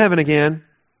back in heaven again,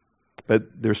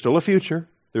 but there's still a future.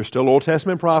 There's still Old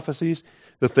Testament prophecies.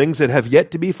 The things that have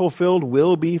yet to be fulfilled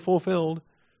will be fulfilled.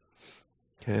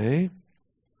 Okay?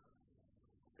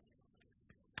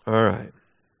 All right.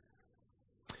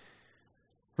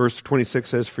 Verse 26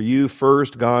 says, for you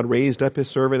first God raised up his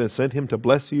servant and sent him to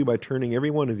bless you by turning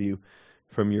every one of you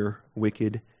from your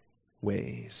wicked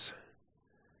ways.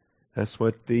 That's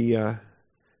what the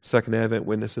Second Advent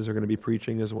witnesses are going to be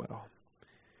preaching as well.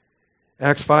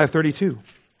 Acts 5:32.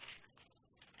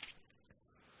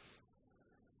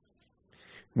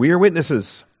 We are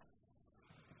witnesses.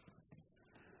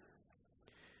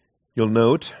 You'll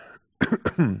note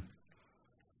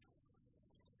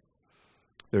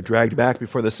they're dragged back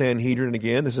before the Sanhedrin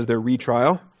again. This is their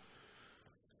retrial.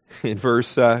 In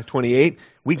verse 28,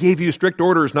 we gave you strict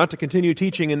orders not to continue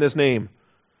teaching in this name.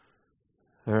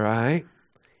 All right?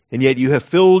 And yet you have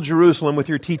filled Jerusalem with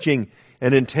your teaching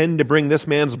and intend to bring this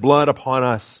man's blood upon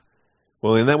us.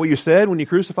 Well, isn't that what you said when you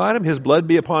crucified him? His blood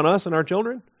be upon us and our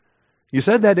children? You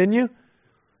said that, didn't you?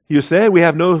 You said we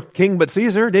have no king but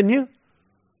Caesar, didn't you?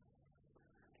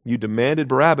 You demanded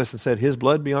Barabbas and said his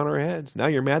blood be on our heads. Now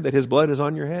you're mad that his blood is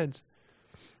on your heads.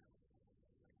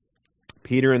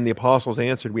 Peter and the apostles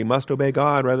answered, we must obey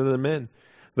God rather than men.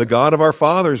 The God of our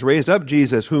fathers raised up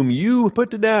Jesus, whom you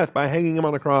put to death by hanging him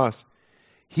on the cross.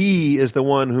 He is the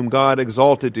one whom God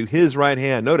exalted to his right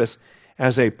hand. Notice,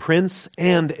 as a prince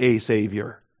and a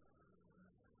savior.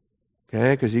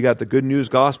 Okay, because you got the good news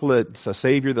gospel that's a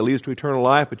savior that leads to eternal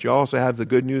life, but you also have the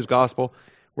good news gospel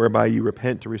whereby you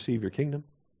repent to receive your kingdom.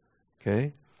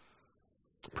 Okay,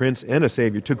 prince and a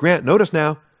savior. To grant, notice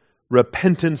now,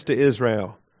 repentance to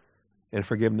Israel and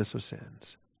forgiveness of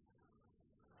sins.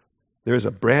 There is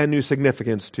a brand new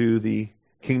significance to the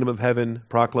kingdom of heaven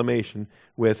proclamation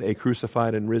with a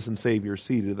crucified and risen Savior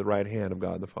seated at the right hand of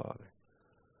God the Father.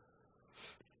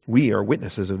 We are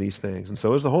witnesses of these things, and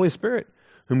so is the Holy Spirit,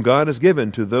 whom God has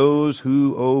given to those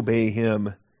who obey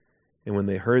him. And when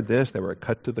they heard this, they were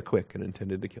cut to the quick and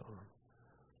intended to kill him.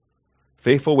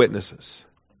 Faithful witnesses.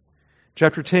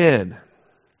 Chapter 10.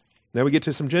 Now we get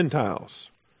to some Gentiles.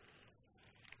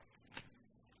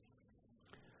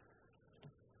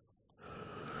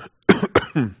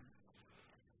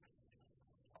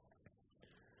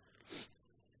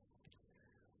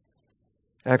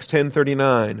 Acts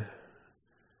 10:39.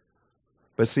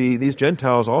 But see, these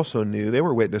Gentiles also knew. They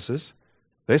were witnesses.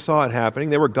 They saw it happening.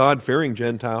 They were God-fearing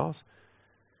Gentiles.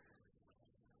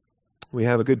 We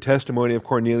have a good testimony of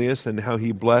Cornelius and how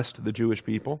he blessed the Jewish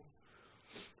people.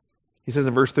 He says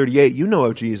in verse 38, you know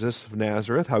of Jesus of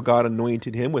Nazareth, how God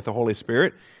anointed him with the Holy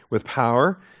Spirit, with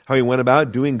power, how he went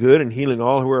about doing good and healing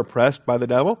all who were oppressed by the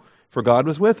devil, for God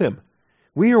was with him.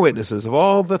 We are witnesses of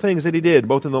all the things that he did,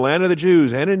 both in the land of the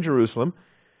Jews and in Jerusalem.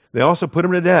 They also put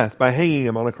him to death by hanging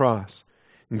him on a cross.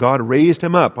 And God raised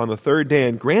him up on the third day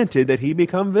and granted that he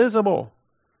become visible.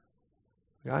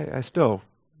 I still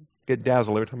get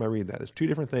dazzled every time I read that. There's two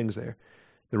different things there.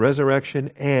 The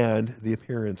resurrection and the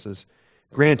appearances.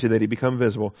 Granted that he become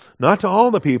visible. Not to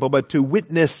all the people, but to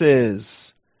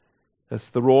witnesses. That's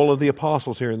the role of the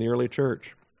apostles here in the early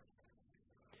church.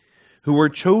 Who were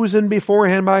chosen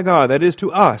beforehand by God, that is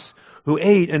to us, who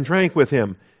ate and drank with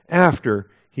him after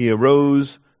he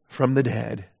arose from the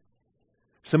dead.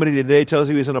 Somebody today tells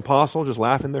you he's an apostle, just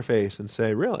laugh in their face and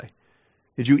say, really?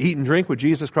 Did you eat and drink with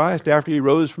Jesus Christ after he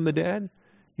rose from the dead?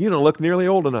 You don't look nearly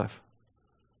old enough.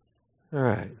 All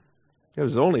right. It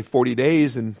was only 40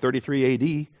 days in 33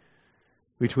 AD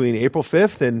between April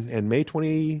 5th and May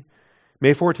 14th.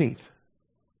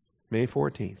 May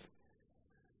 14th.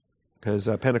 Because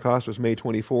Pentecost was May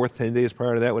 24th. 10 days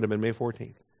prior to that would have been May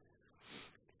 14th.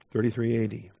 33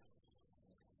 AD.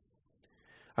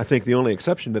 I think the only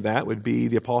exception to that would be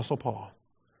the Apostle Paul.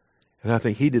 And I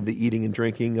think he did the eating and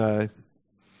drinking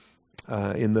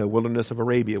in the wilderness of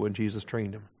Arabia when Jesus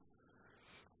trained him.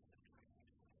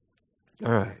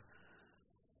 All right.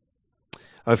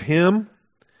 Of him,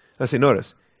 let's see,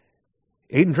 notice,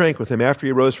 ate and drank with him after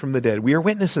he rose from the dead. We are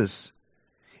witnesses.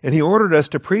 And he ordered us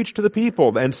to preach to the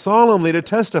people and solemnly to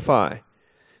testify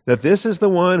that this is the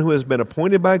one who has been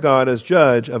appointed by God as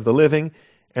judge of the living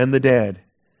and the dead.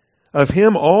 Of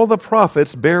him all the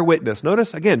prophets bear witness.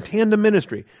 Notice, again, tandem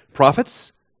ministry.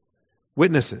 Prophets,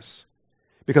 witnesses.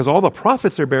 Because all the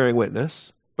prophets are bearing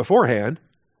witness beforehand.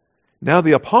 Now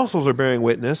the apostles are bearing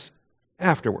witness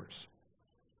afterwards.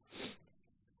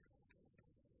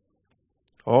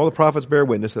 All the prophets bear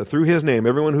witness that through his name,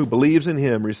 everyone who believes in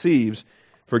him receives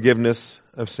forgiveness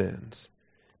of sins.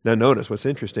 Now notice what's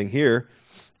interesting here.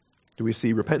 Do we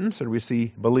see repentance or do we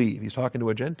see believe? He's talking to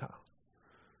a Gentile.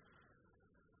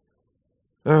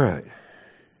 All right.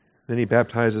 Then he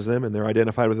baptizes them and they're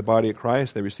identified with the body of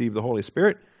Christ. They receive the Holy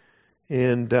Spirit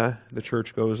and the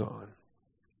church goes on.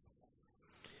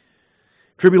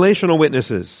 Tribulational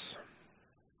witnesses.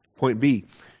 Point B.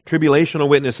 Tribulational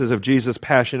witnesses of Jesus'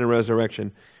 passion and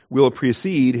resurrection will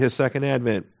precede his second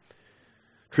advent.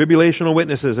 Tribulational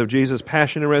witnesses of Jesus'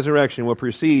 passion and resurrection will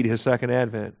precede his second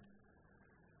advent.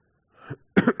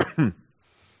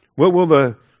 What will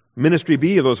the ministry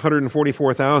be of those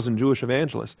 144,000 Jewish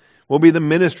evangelists? Will be the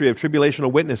ministry of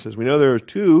tribulational witnesses. We know there are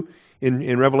two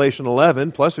in Revelation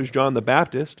 11, plus there's John the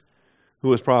Baptist who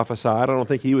was prophesied. I don't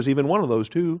think he was even one of those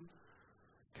two.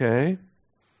 Okay?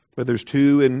 But there's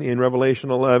two in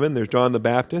Revelation 11. There's John the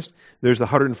Baptist. There's the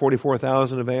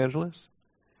 144,000 evangelists.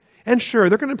 And sure,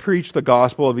 they're going to preach the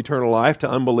gospel of eternal life to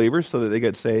unbelievers so that they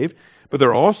get saved. But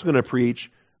they're also going to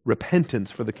preach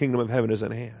repentance, for the kingdom of heaven is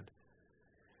at hand.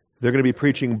 They're going to be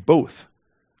preaching both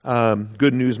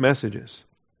good news messages.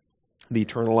 The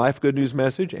eternal life good news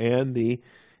message and the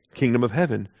Kingdom of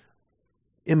heaven,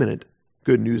 imminent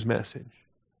good news message.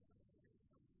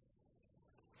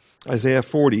 Isaiah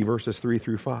 40, verses 3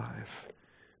 through 5.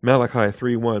 Malachi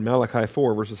 3:1. Malachi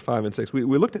 4, verses 5 and 6. We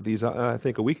looked at these, I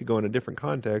think, a week ago in a different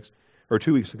context, or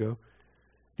 2 weeks ago. Do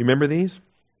you remember these?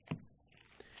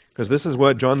 Because this is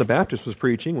what John the Baptist was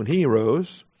preaching when he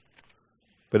arose,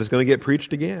 but it's going to get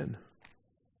preached again.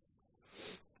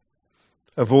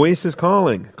 A voice is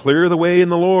calling, clear the way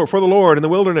for the Lord in the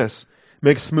wilderness.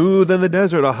 Make smooth in the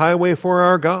desert a highway for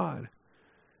our God.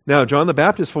 Now, John the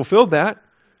Baptist fulfilled that,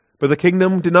 but the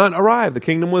kingdom did not arrive. The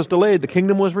kingdom was delayed. The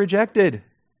kingdom was rejected.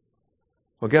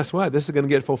 Well, guess what? This is going to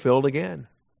get fulfilled again.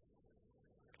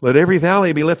 Let every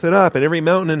valley be lifted up, and every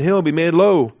mountain and hill be made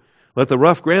low. Let the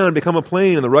rough ground become a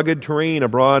plain, and the rugged terrain a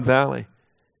broad valley.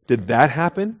 Did that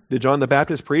happen? Did John the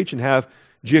Baptist preach and have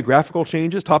geographical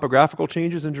changes, topographical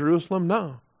changes in Jerusalem?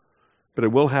 No. But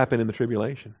it will happen in the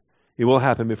tribulation. It will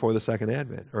happen before the second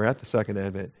advent, or at the second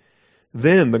advent.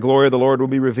 Then the glory of the Lord will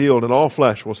be revealed, and all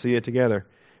flesh will see it together.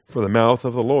 For the mouth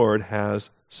of the Lord has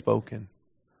spoken.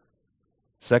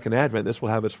 Second advent, this will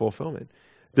have its fulfillment.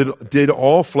 Did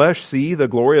all flesh see the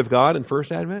glory of God in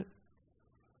first advent?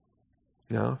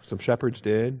 No, some shepherds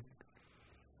did.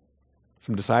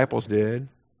 Some disciples did.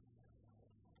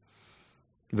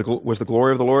 Was the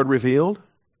glory of the Lord revealed?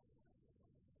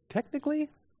 Technically,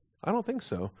 I don't think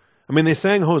so. I mean, they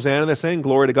sang Hosanna, they sang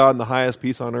glory to God in the highest,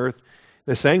 peace on earth.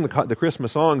 They sang the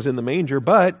Christmas songs in the manger,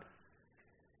 but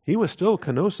he was still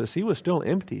kenosis. He was still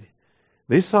emptied.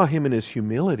 They saw him in his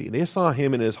humility. They saw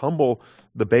him in his humble,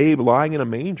 the babe lying in a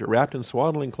manger, wrapped in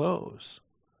swaddling clothes.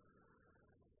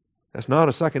 That's not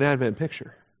a second advent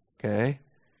picture, okay?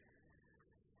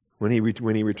 When he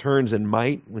returns in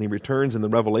might, when he returns in the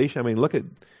revelation. I mean, look at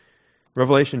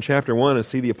Revelation chapter 1 and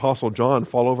see the Apostle John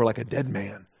fall over like a dead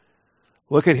man.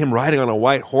 Look at him riding on a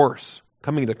white horse,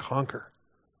 coming to conquer.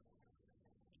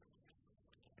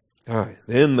 All right,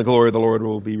 then the glory of the Lord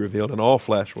will be revealed, and all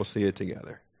flesh will see it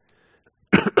together.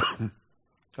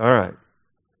 All right.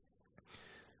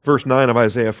 Verse 9 of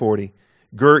Isaiah 40.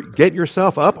 Get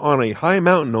yourself up on a high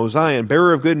mountain, O Zion,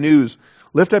 bearer of good news.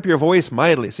 Lift up your voice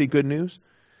mightily. See good news?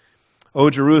 O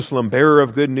Jerusalem, bearer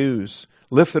of good news.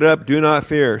 Lift it up, do not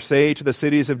fear. Say to the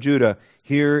cities of Judah,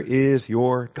 here is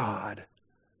your God.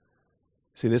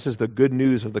 See, this is the good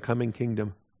news of the coming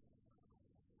kingdom.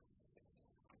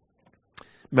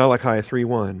 Malachi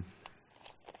 3:1.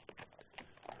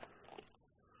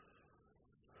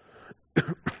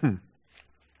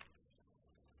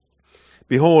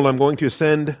 Behold, I'm going to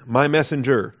send my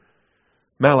messenger,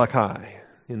 Malachi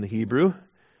in the Hebrew.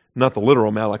 Not the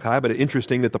literal Malachi, but it's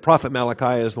interesting that the prophet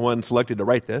Malachi is the one selected to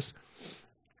write this.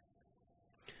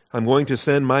 I'm going to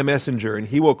send my messenger, and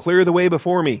he will clear the way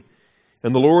before me.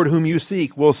 And the Lord whom you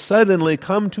seek will suddenly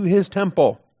come to his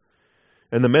temple.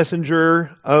 And the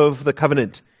messenger of the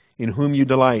covenant in whom you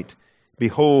delight,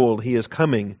 behold, he is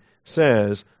coming,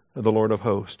 says the Lord of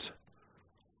hosts.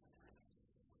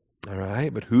 All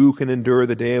right, but who can endure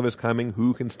the day of his coming?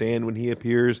 Who can stand when he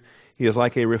appears? He is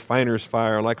like a refiner's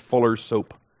fire, like fuller's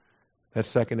soap. That's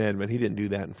second advent. He didn't do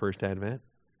that in first advent.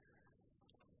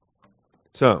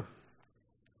 So,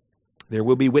 there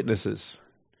will be witnesses.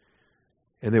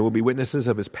 And there will be witnesses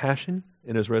of his passion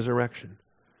and his resurrection.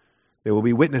 There will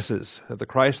be witnesses that the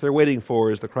Christ they're waiting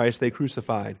for is the Christ they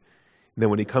crucified. And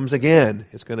then when he comes again,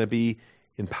 it's going to be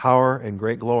in power and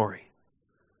great glory.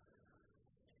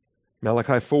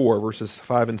 Malachi 4, verses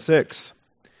 5 and 6.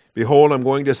 Behold, I'm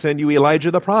going to send you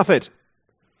Elijah the prophet.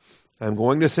 I'm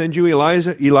going to send you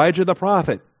Elijah the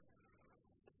prophet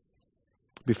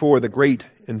before the great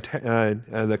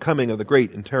the coming of the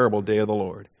great and terrible day of the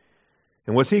Lord.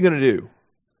 And what's he going to do?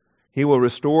 He will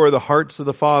restore the hearts of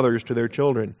the fathers to their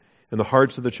children and the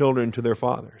hearts of the children to their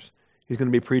fathers. He's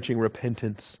going to be preaching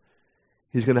repentance.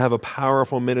 He's going to have a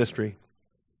powerful ministry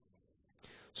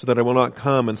so that I will not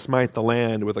come and smite the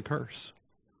land with a curse.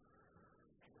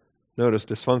 Notice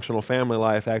dysfunctional family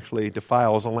life actually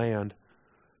defiles a land.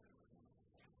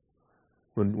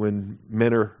 When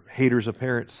men are haters of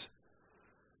parents,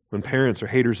 when parents are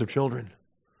haters of children,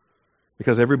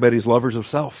 because everybody's lovers of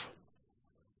self.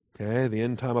 Okay, the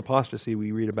end time apostasy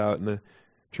we read about in the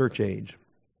church age.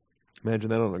 Imagine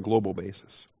that on a global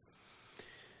basis.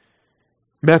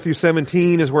 Matthew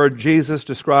 17 is where Jesus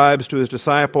describes to his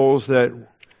disciples that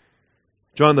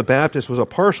John the Baptist was a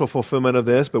partial fulfillment of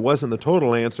this, but wasn't the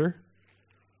total answer.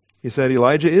 He said,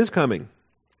 Elijah is coming.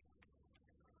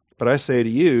 But I say to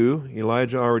you,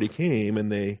 Elijah already came,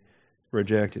 and they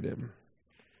rejected him.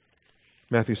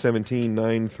 Matthew 17,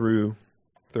 9 through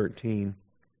 13.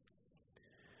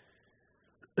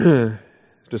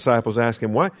 Disciples ask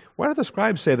him, why do the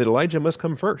scribes say that Elijah must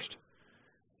come first?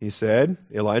 He said,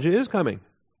 Elijah is coming.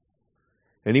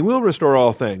 And he will restore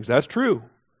all things. That's true.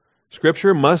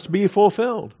 Scripture must be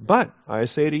fulfilled. But I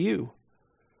say to you,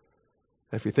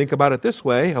 if you think about it this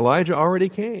way, Elijah already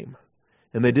came.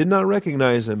 And they did not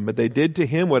recognize him, but they did to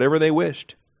him whatever they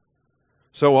wished.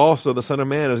 So also the Son of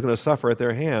Man is going to suffer at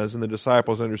their hands. And the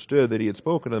disciples understood that he had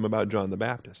spoken to them about John the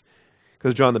Baptist.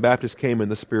 Because John the Baptist came in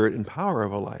the spirit and power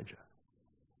of Elijah.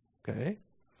 Okay?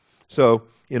 So,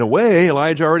 in a way,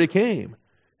 Elijah already came.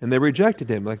 And they rejected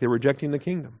him like they're rejecting the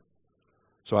kingdom.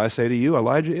 So I say to you,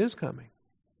 Elijah is coming.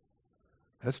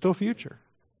 That's still future.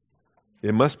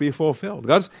 It must be fulfilled.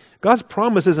 God's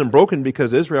promise isn't broken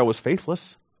because Israel was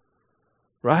faithless.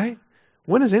 Right?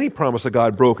 When is any promise of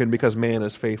God broken because man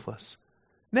is faithless?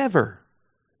 Never.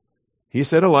 He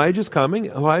said Elijah's coming.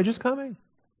 Elijah's coming.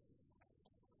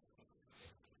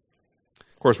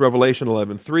 Of course, Revelation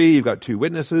 11:3, you've got two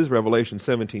witnesses. Revelation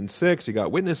 17:6, you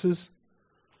got witnesses.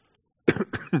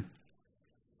 We're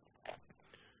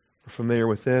familiar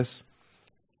with this.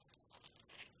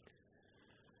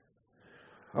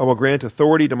 I will grant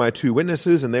authority to my two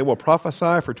witnesses, and they will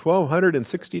prophesy for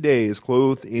 1,260 days,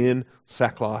 clothed in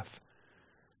sackcloth.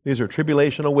 These are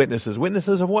tribulational witnesses.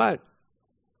 Witnesses of what?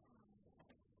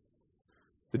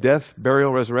 The death,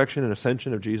 burial, resurrection, and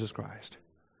ascension of Jesus Christ.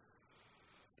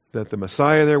 That the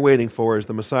Messiah they're waiting for is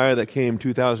the Messiah that came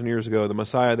 2,000 years ago, the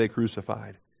Messiah they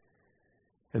crucified.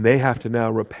 And they have to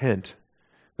now repent.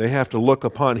 They have to look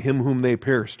upon him whom they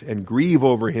pierced and grieve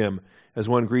over him as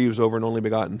one grieves over an only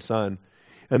begotten Son.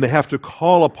 And they have to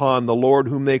call upon the Lord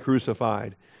whom they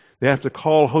crucified. They have to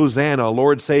call Hosanna,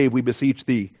 Lord save, we beseech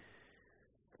thee.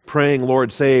 Praying,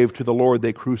 Lord save, to the Lord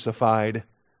they crucified.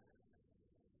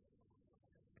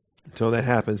 Until that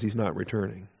happens, he's not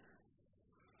returning.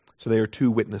 So they are two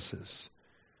witnesses.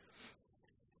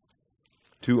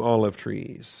 Two olive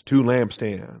trees, two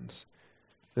lampstands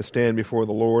that stand before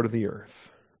the Lord of the earth.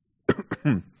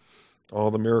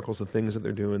 All the miracles and things that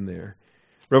they're doing there.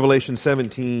 Revelation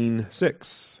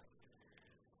 17:6.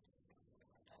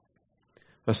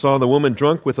 I saw the woman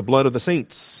drunk with the blood of the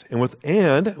saints and with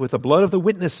the blood of the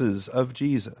witnesses of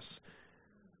Jesus.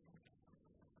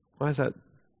 Why is that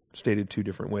stated two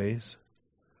different ways?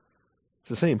 It's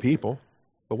the same people,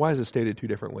 but why is it stated two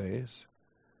different ways?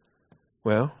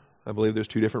 Well, I believe there's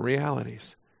two different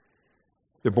realities.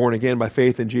 They're born again by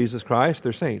faith in Jesus Christ.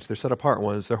 They're saints. They're set apart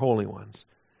ones. They're holy ones.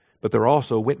 But they're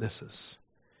also witnesses.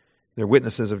 They're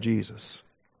witnesses of Jesus.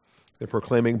 They're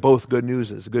proclaiming both good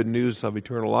news of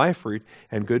eternal life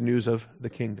and good news of the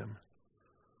kingdom.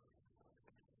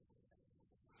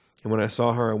 And when I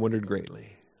saw her, I wondered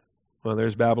greatly. Well,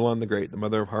 there's Babylon the Great, the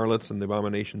mother of harlots and the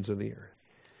abominations of the earth.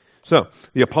 So,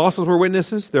 the apostles were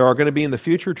witnesses. There are going to be in the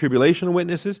future tribulation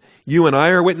witnesses. You and I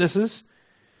are witnesses.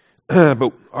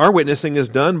 But our witnessing is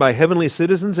done by heavenly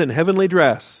citizens in heavenly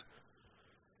dress.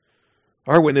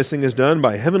 Our witnessing is done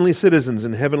by heavenly citizens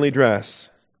in heavenly dress.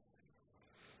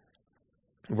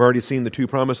 We've already seen the two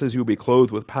promises. You will be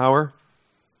clothed with power.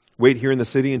 Wait here in the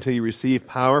city until you receive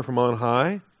power from on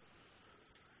high.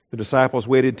 The disciples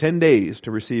waited 10 days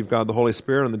to receive God the Holy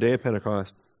Spirit on the day of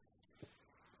Pentecost.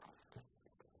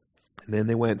 And then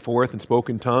they went forth and spoke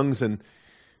in tongues and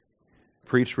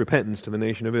preached repentance to the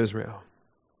nation of Israel.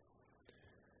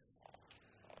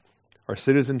 Our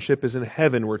citizenship is in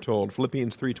heaven, we're told.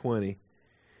 Philippians 3:20.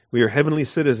 We are heavenly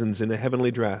citizens in a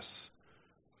heavenly dress.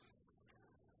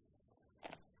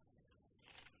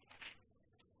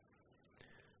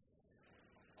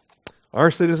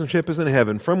 Our citizenship is in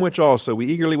heaven, from which also we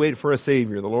eagerly wait for a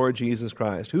Savior, the Lord Jesus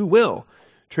Christ, who will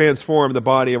transform the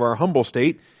body of our humble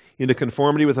state into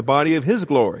conformity with the body of His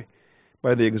glory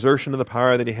by the exertion of the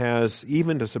power that He has,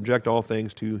 even to subject all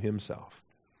things to Himself.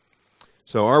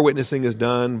 So our witnessing is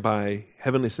done by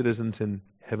heavenly citizens in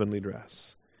heavenly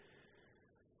dress.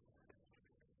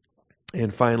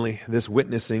 And finally, this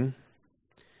witnessing,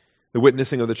 the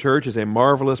witnessing of the church is a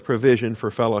marvelous provision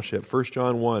for fellowship. 1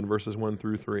 John 1, verses 1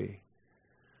 through 3.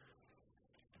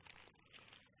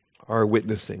 Our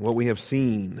witnessing, what we have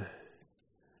seen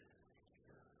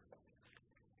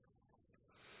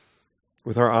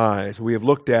with our eyes, we have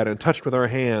looked at and touched with our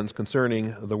hands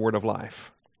concerning the word of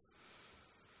life.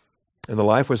 And the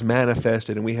life was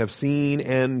manifested, and we have seen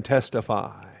and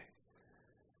testify.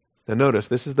 Now notice,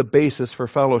 this is the basis for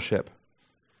fellowship.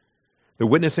 The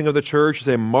witnessing of the church is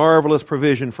a marvelous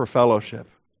provision for fellowship.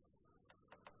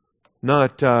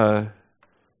 Not, the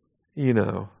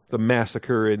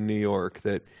massacre in New York,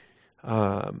 that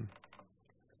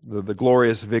the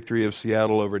glorious victory of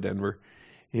Seattle over Denver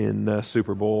in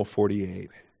Super Bowl 48.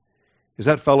 Is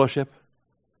that fellowship?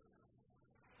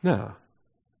 No,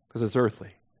 because it's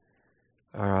earthly.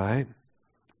 All right?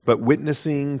 but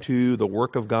witnessing to the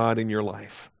work of God in your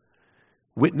life,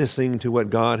 witnessing to what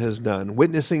God has done,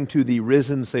 witnessing to the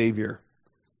risen Savior.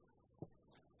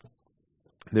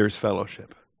 There's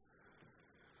fellowship.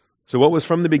 So what was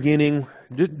from the beginning,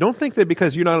 don't think that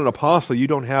because you're not an apostle, you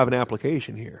don't have an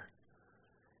application here.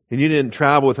 And you didn't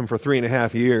travel with him for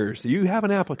 3.5 years. You have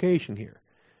an application here.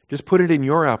 Just put it in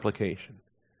your application.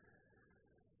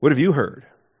 What have you heard?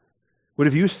 What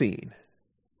have you seen?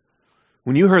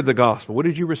 When you heard the gospel, what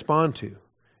did you respond to?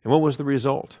 And what was the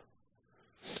result?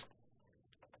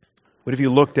 What have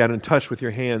you looked at and touched with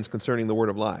your hands concerning the word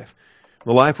of life?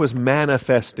 The life was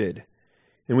manifested.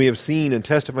 And we have seen and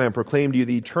testified and proclaimed to you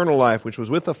the eternal life which was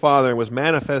with the Father and was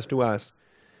manifest to us.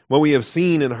 What we have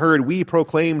seen and heard, we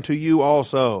proclaim to you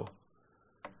also.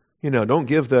 Don't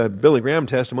give the Billy Graham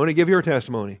testimony, give your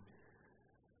testimony.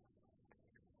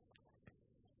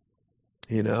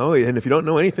 And if you don't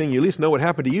know anything, you at least know what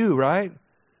happened to you, right?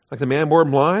 Like the man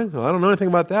born blind. Well, I don't know anything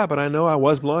about that, but I know I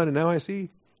was blind and now I see.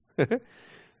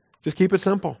 Just keep it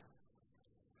simple.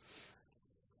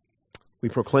 We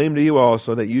proclaim to you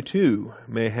also that you too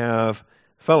may have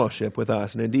fellowship with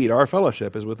us. And indeed, our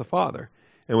fellowship is with the Father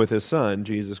and with His Son,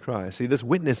 Jesus Christ. See, this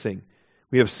witnessing.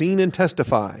 We have seen and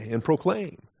testify and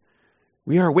proclaim.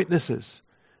 We are witnesses.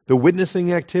 The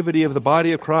witnessing activity of the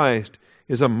body of Christ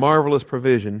is a marvelous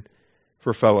provision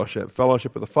for fellowship.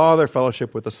 Fellowship with the Father,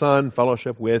 fellowship with the Son,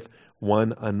 fellowship with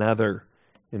one another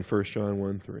in 1 John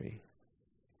 1:3.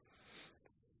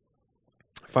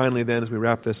 Finally then, as we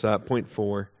wrap this up, point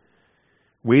 4,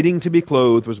 waiting to be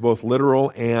clothed was both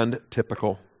literal and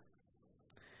typical.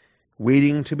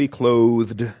 Waiting to be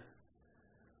clothed was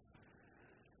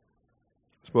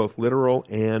both literal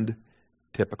and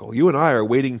typical. You and I are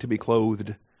waiting to be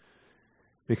clothed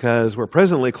because we're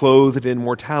presently clothed in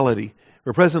mortality.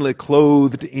 We're presently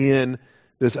clothed in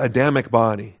this Adamic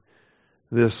body,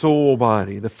 the soul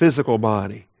body, the physical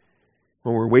body.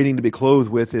 What we're waiting to be clothed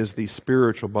with is the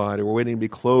spiritual body. We're waiting to be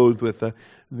clothed with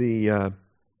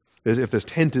if this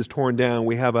tent is torn down,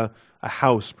 we have a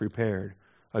house prepared,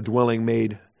 a dwelling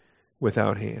made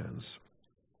without hands.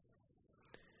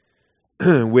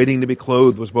 Waiting to be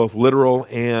clothed was both literal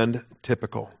and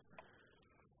typical.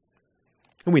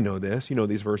 And we know this. You know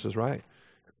these verses, right?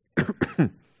 I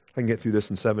can get through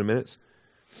this in 7 minutes.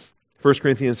 1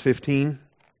 Corinthians 15.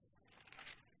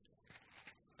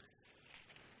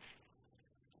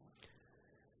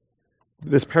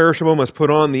 This perishable must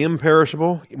put on the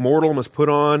imperishable. Immortal must put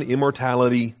on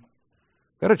immortality.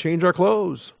 We've got to change our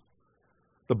clothes.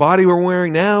 The body we're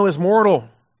wearing now is mortal.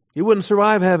 You wouldn't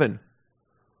survive heaven.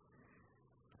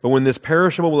 But when this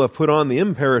perishable will have put on the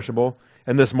imperishable,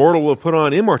 and this mortal will have put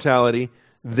on immortality,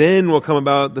 then will come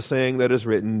about the saying that is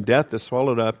written, death is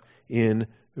swallowed up in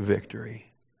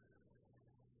victory.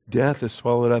 Death is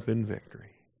swallowed up in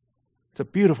victory. It's a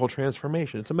beautiful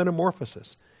transformation. It's a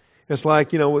metamorphosis. It's like,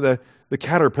 the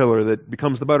caterpillar that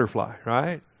becomes the butterfly,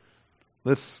 right?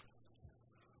 Let's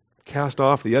cast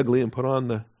off the ugly and put on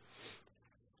the...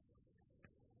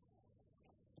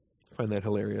 I find that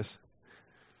hilarious.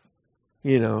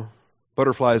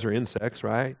 Butterflies are insects,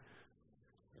 right?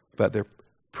 But they're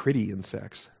pretty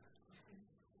insects.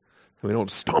 And we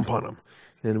don't stomp on them.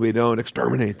 And we don't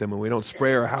exterminate them. And we don't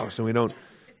spray our house. And we don't,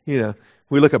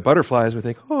 we look at butterflies and we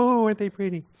think, oh, aren't they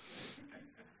pretty?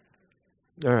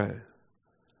 All right.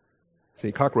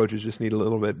 See, cockroaches just need a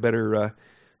little bit better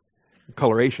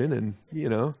coloration and,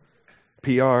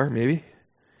 PR maybe.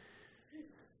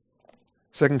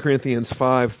 2 Corinthians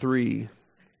 5:3.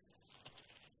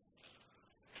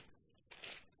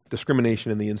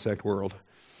 Discrimination in the insect world.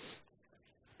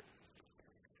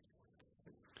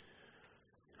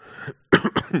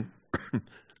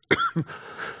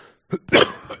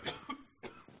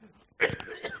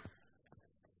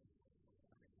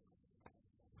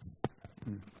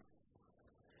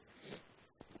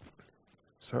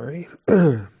 Sorry.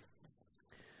 2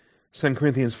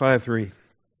 Corinthians 5:3.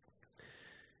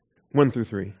 1 through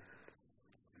 3.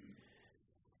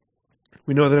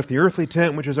 We know that if the earthly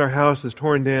tent, which is our house, is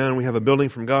torn down, we have a building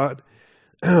from God,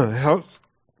 a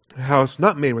house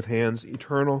not made with hands,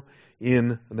 eternal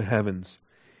in the heavens.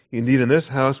 Indeed, in this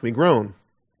house we groan,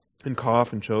 and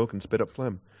cough, and choke, and spit up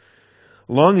phlegm,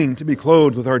 longing to be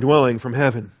clothed with our dwelling from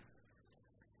heaven,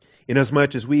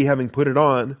 inasmuch as we, having put it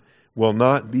on, will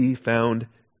not be found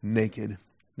naked.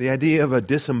 The idea of a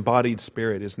disembodied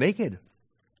spirit is naked.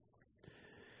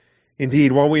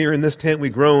 Indeed, while we are in this tent, we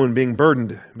groan, being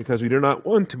burdened, because we do not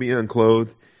want to be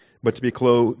unclothed, but to be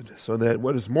clothed, so that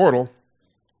what is mortal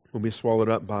will be swallowed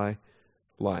up by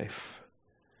life.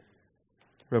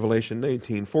 Revelation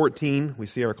 19:14, we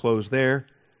see our clothes there.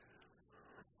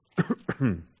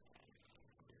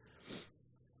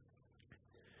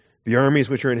 The armies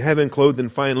which are in heaven, clothed in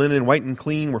fine linen, white and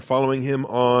clean, were following him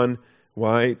on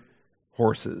white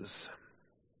horses.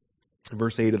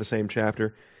 Verse 8 of the same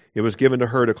chapter. It was given to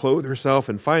her to clothe herself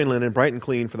in fine linen, bright and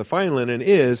clean, for the fine linen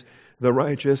is the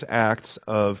righteous acts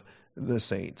of the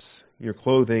saints. Your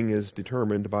clothing is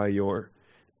determined by your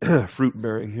fruit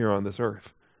bearing here on this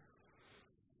earth.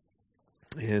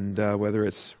 And whether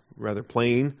it's rather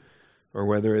plain or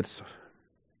whether it's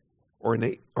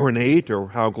ornate or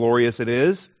how glorious it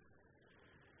is,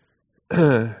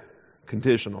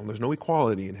 conditional. There's no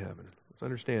equality in heaven. Let's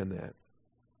understand that.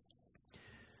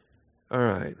 All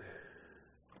right.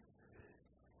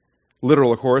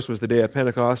 Literal, of course, was the day of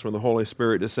Pentecost when the Holy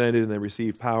Spirit descended and they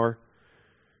received power.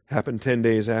 Happened 10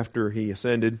 days after he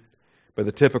ascended. But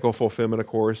the typical fulfillment, of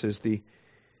course, is the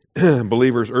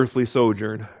believer's earthly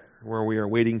sojourn, where we are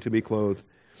waiting to be clothed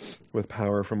with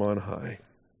power from on high.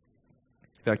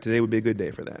 In fact, today would be a good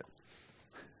day for that.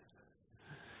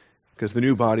 Because the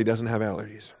new body doesn't have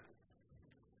allergies.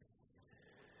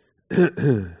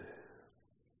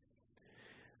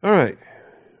 All right.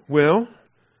 Well,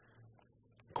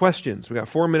 questions. We got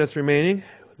 4 minutes remaining.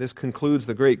 This concludes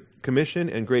the Great Commission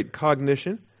and Great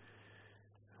Cognition.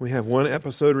 We have one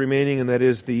episode remaining, and that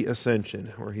is the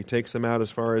Ascension, where he takes them out as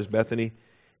far as Bethany,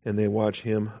 and they watch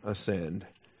him ascend.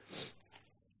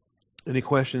 Any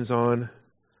questions on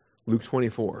Luke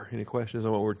 24? Any questions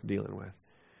on what we're dealing with?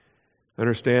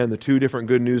 Understand the two different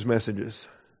good news messages.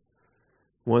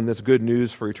 One that's good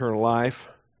news for eternal life.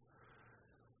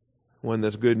 One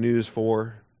that's good news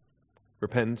for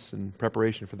repentance and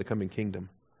preparation for the coming kingdom.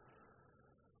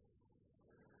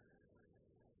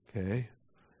 Okay.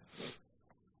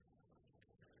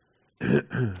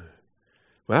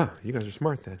 Wow, you guys are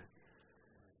smart then.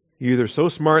 You're either so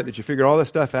smart that you figured all this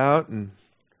stuff out and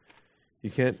I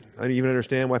don't even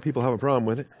understand why people have a problem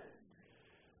with it.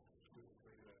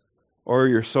 Or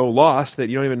you're so lost that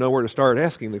you don't even know where to start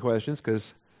asking the questions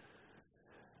because...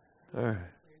 All right.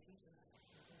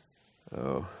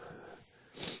 Oh.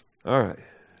 All right.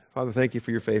 Father, thank you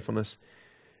for your faithfulness.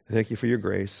 Thank you for your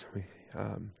grace. We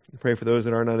pray for those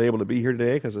that are not able to be here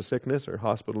today because of sickness or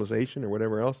hospitalization or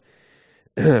whatever else.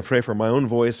 I pray for my own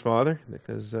voice, Father,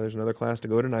 because there's another class to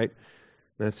go tonight.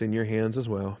 That's in your hands as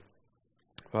well.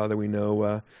 Father, we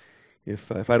know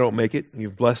if I don't make it,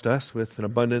 you've blessed us with an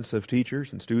abundance of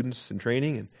teachers and students and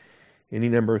training and any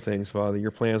number of things, Father.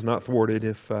 Your plan's not thwarted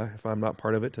if I'm not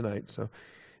part of it tonight. So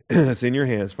it's in your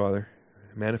hands, Father.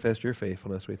 Manifest your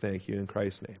faithfulness. We thank you in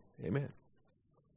Christ's name. Amen.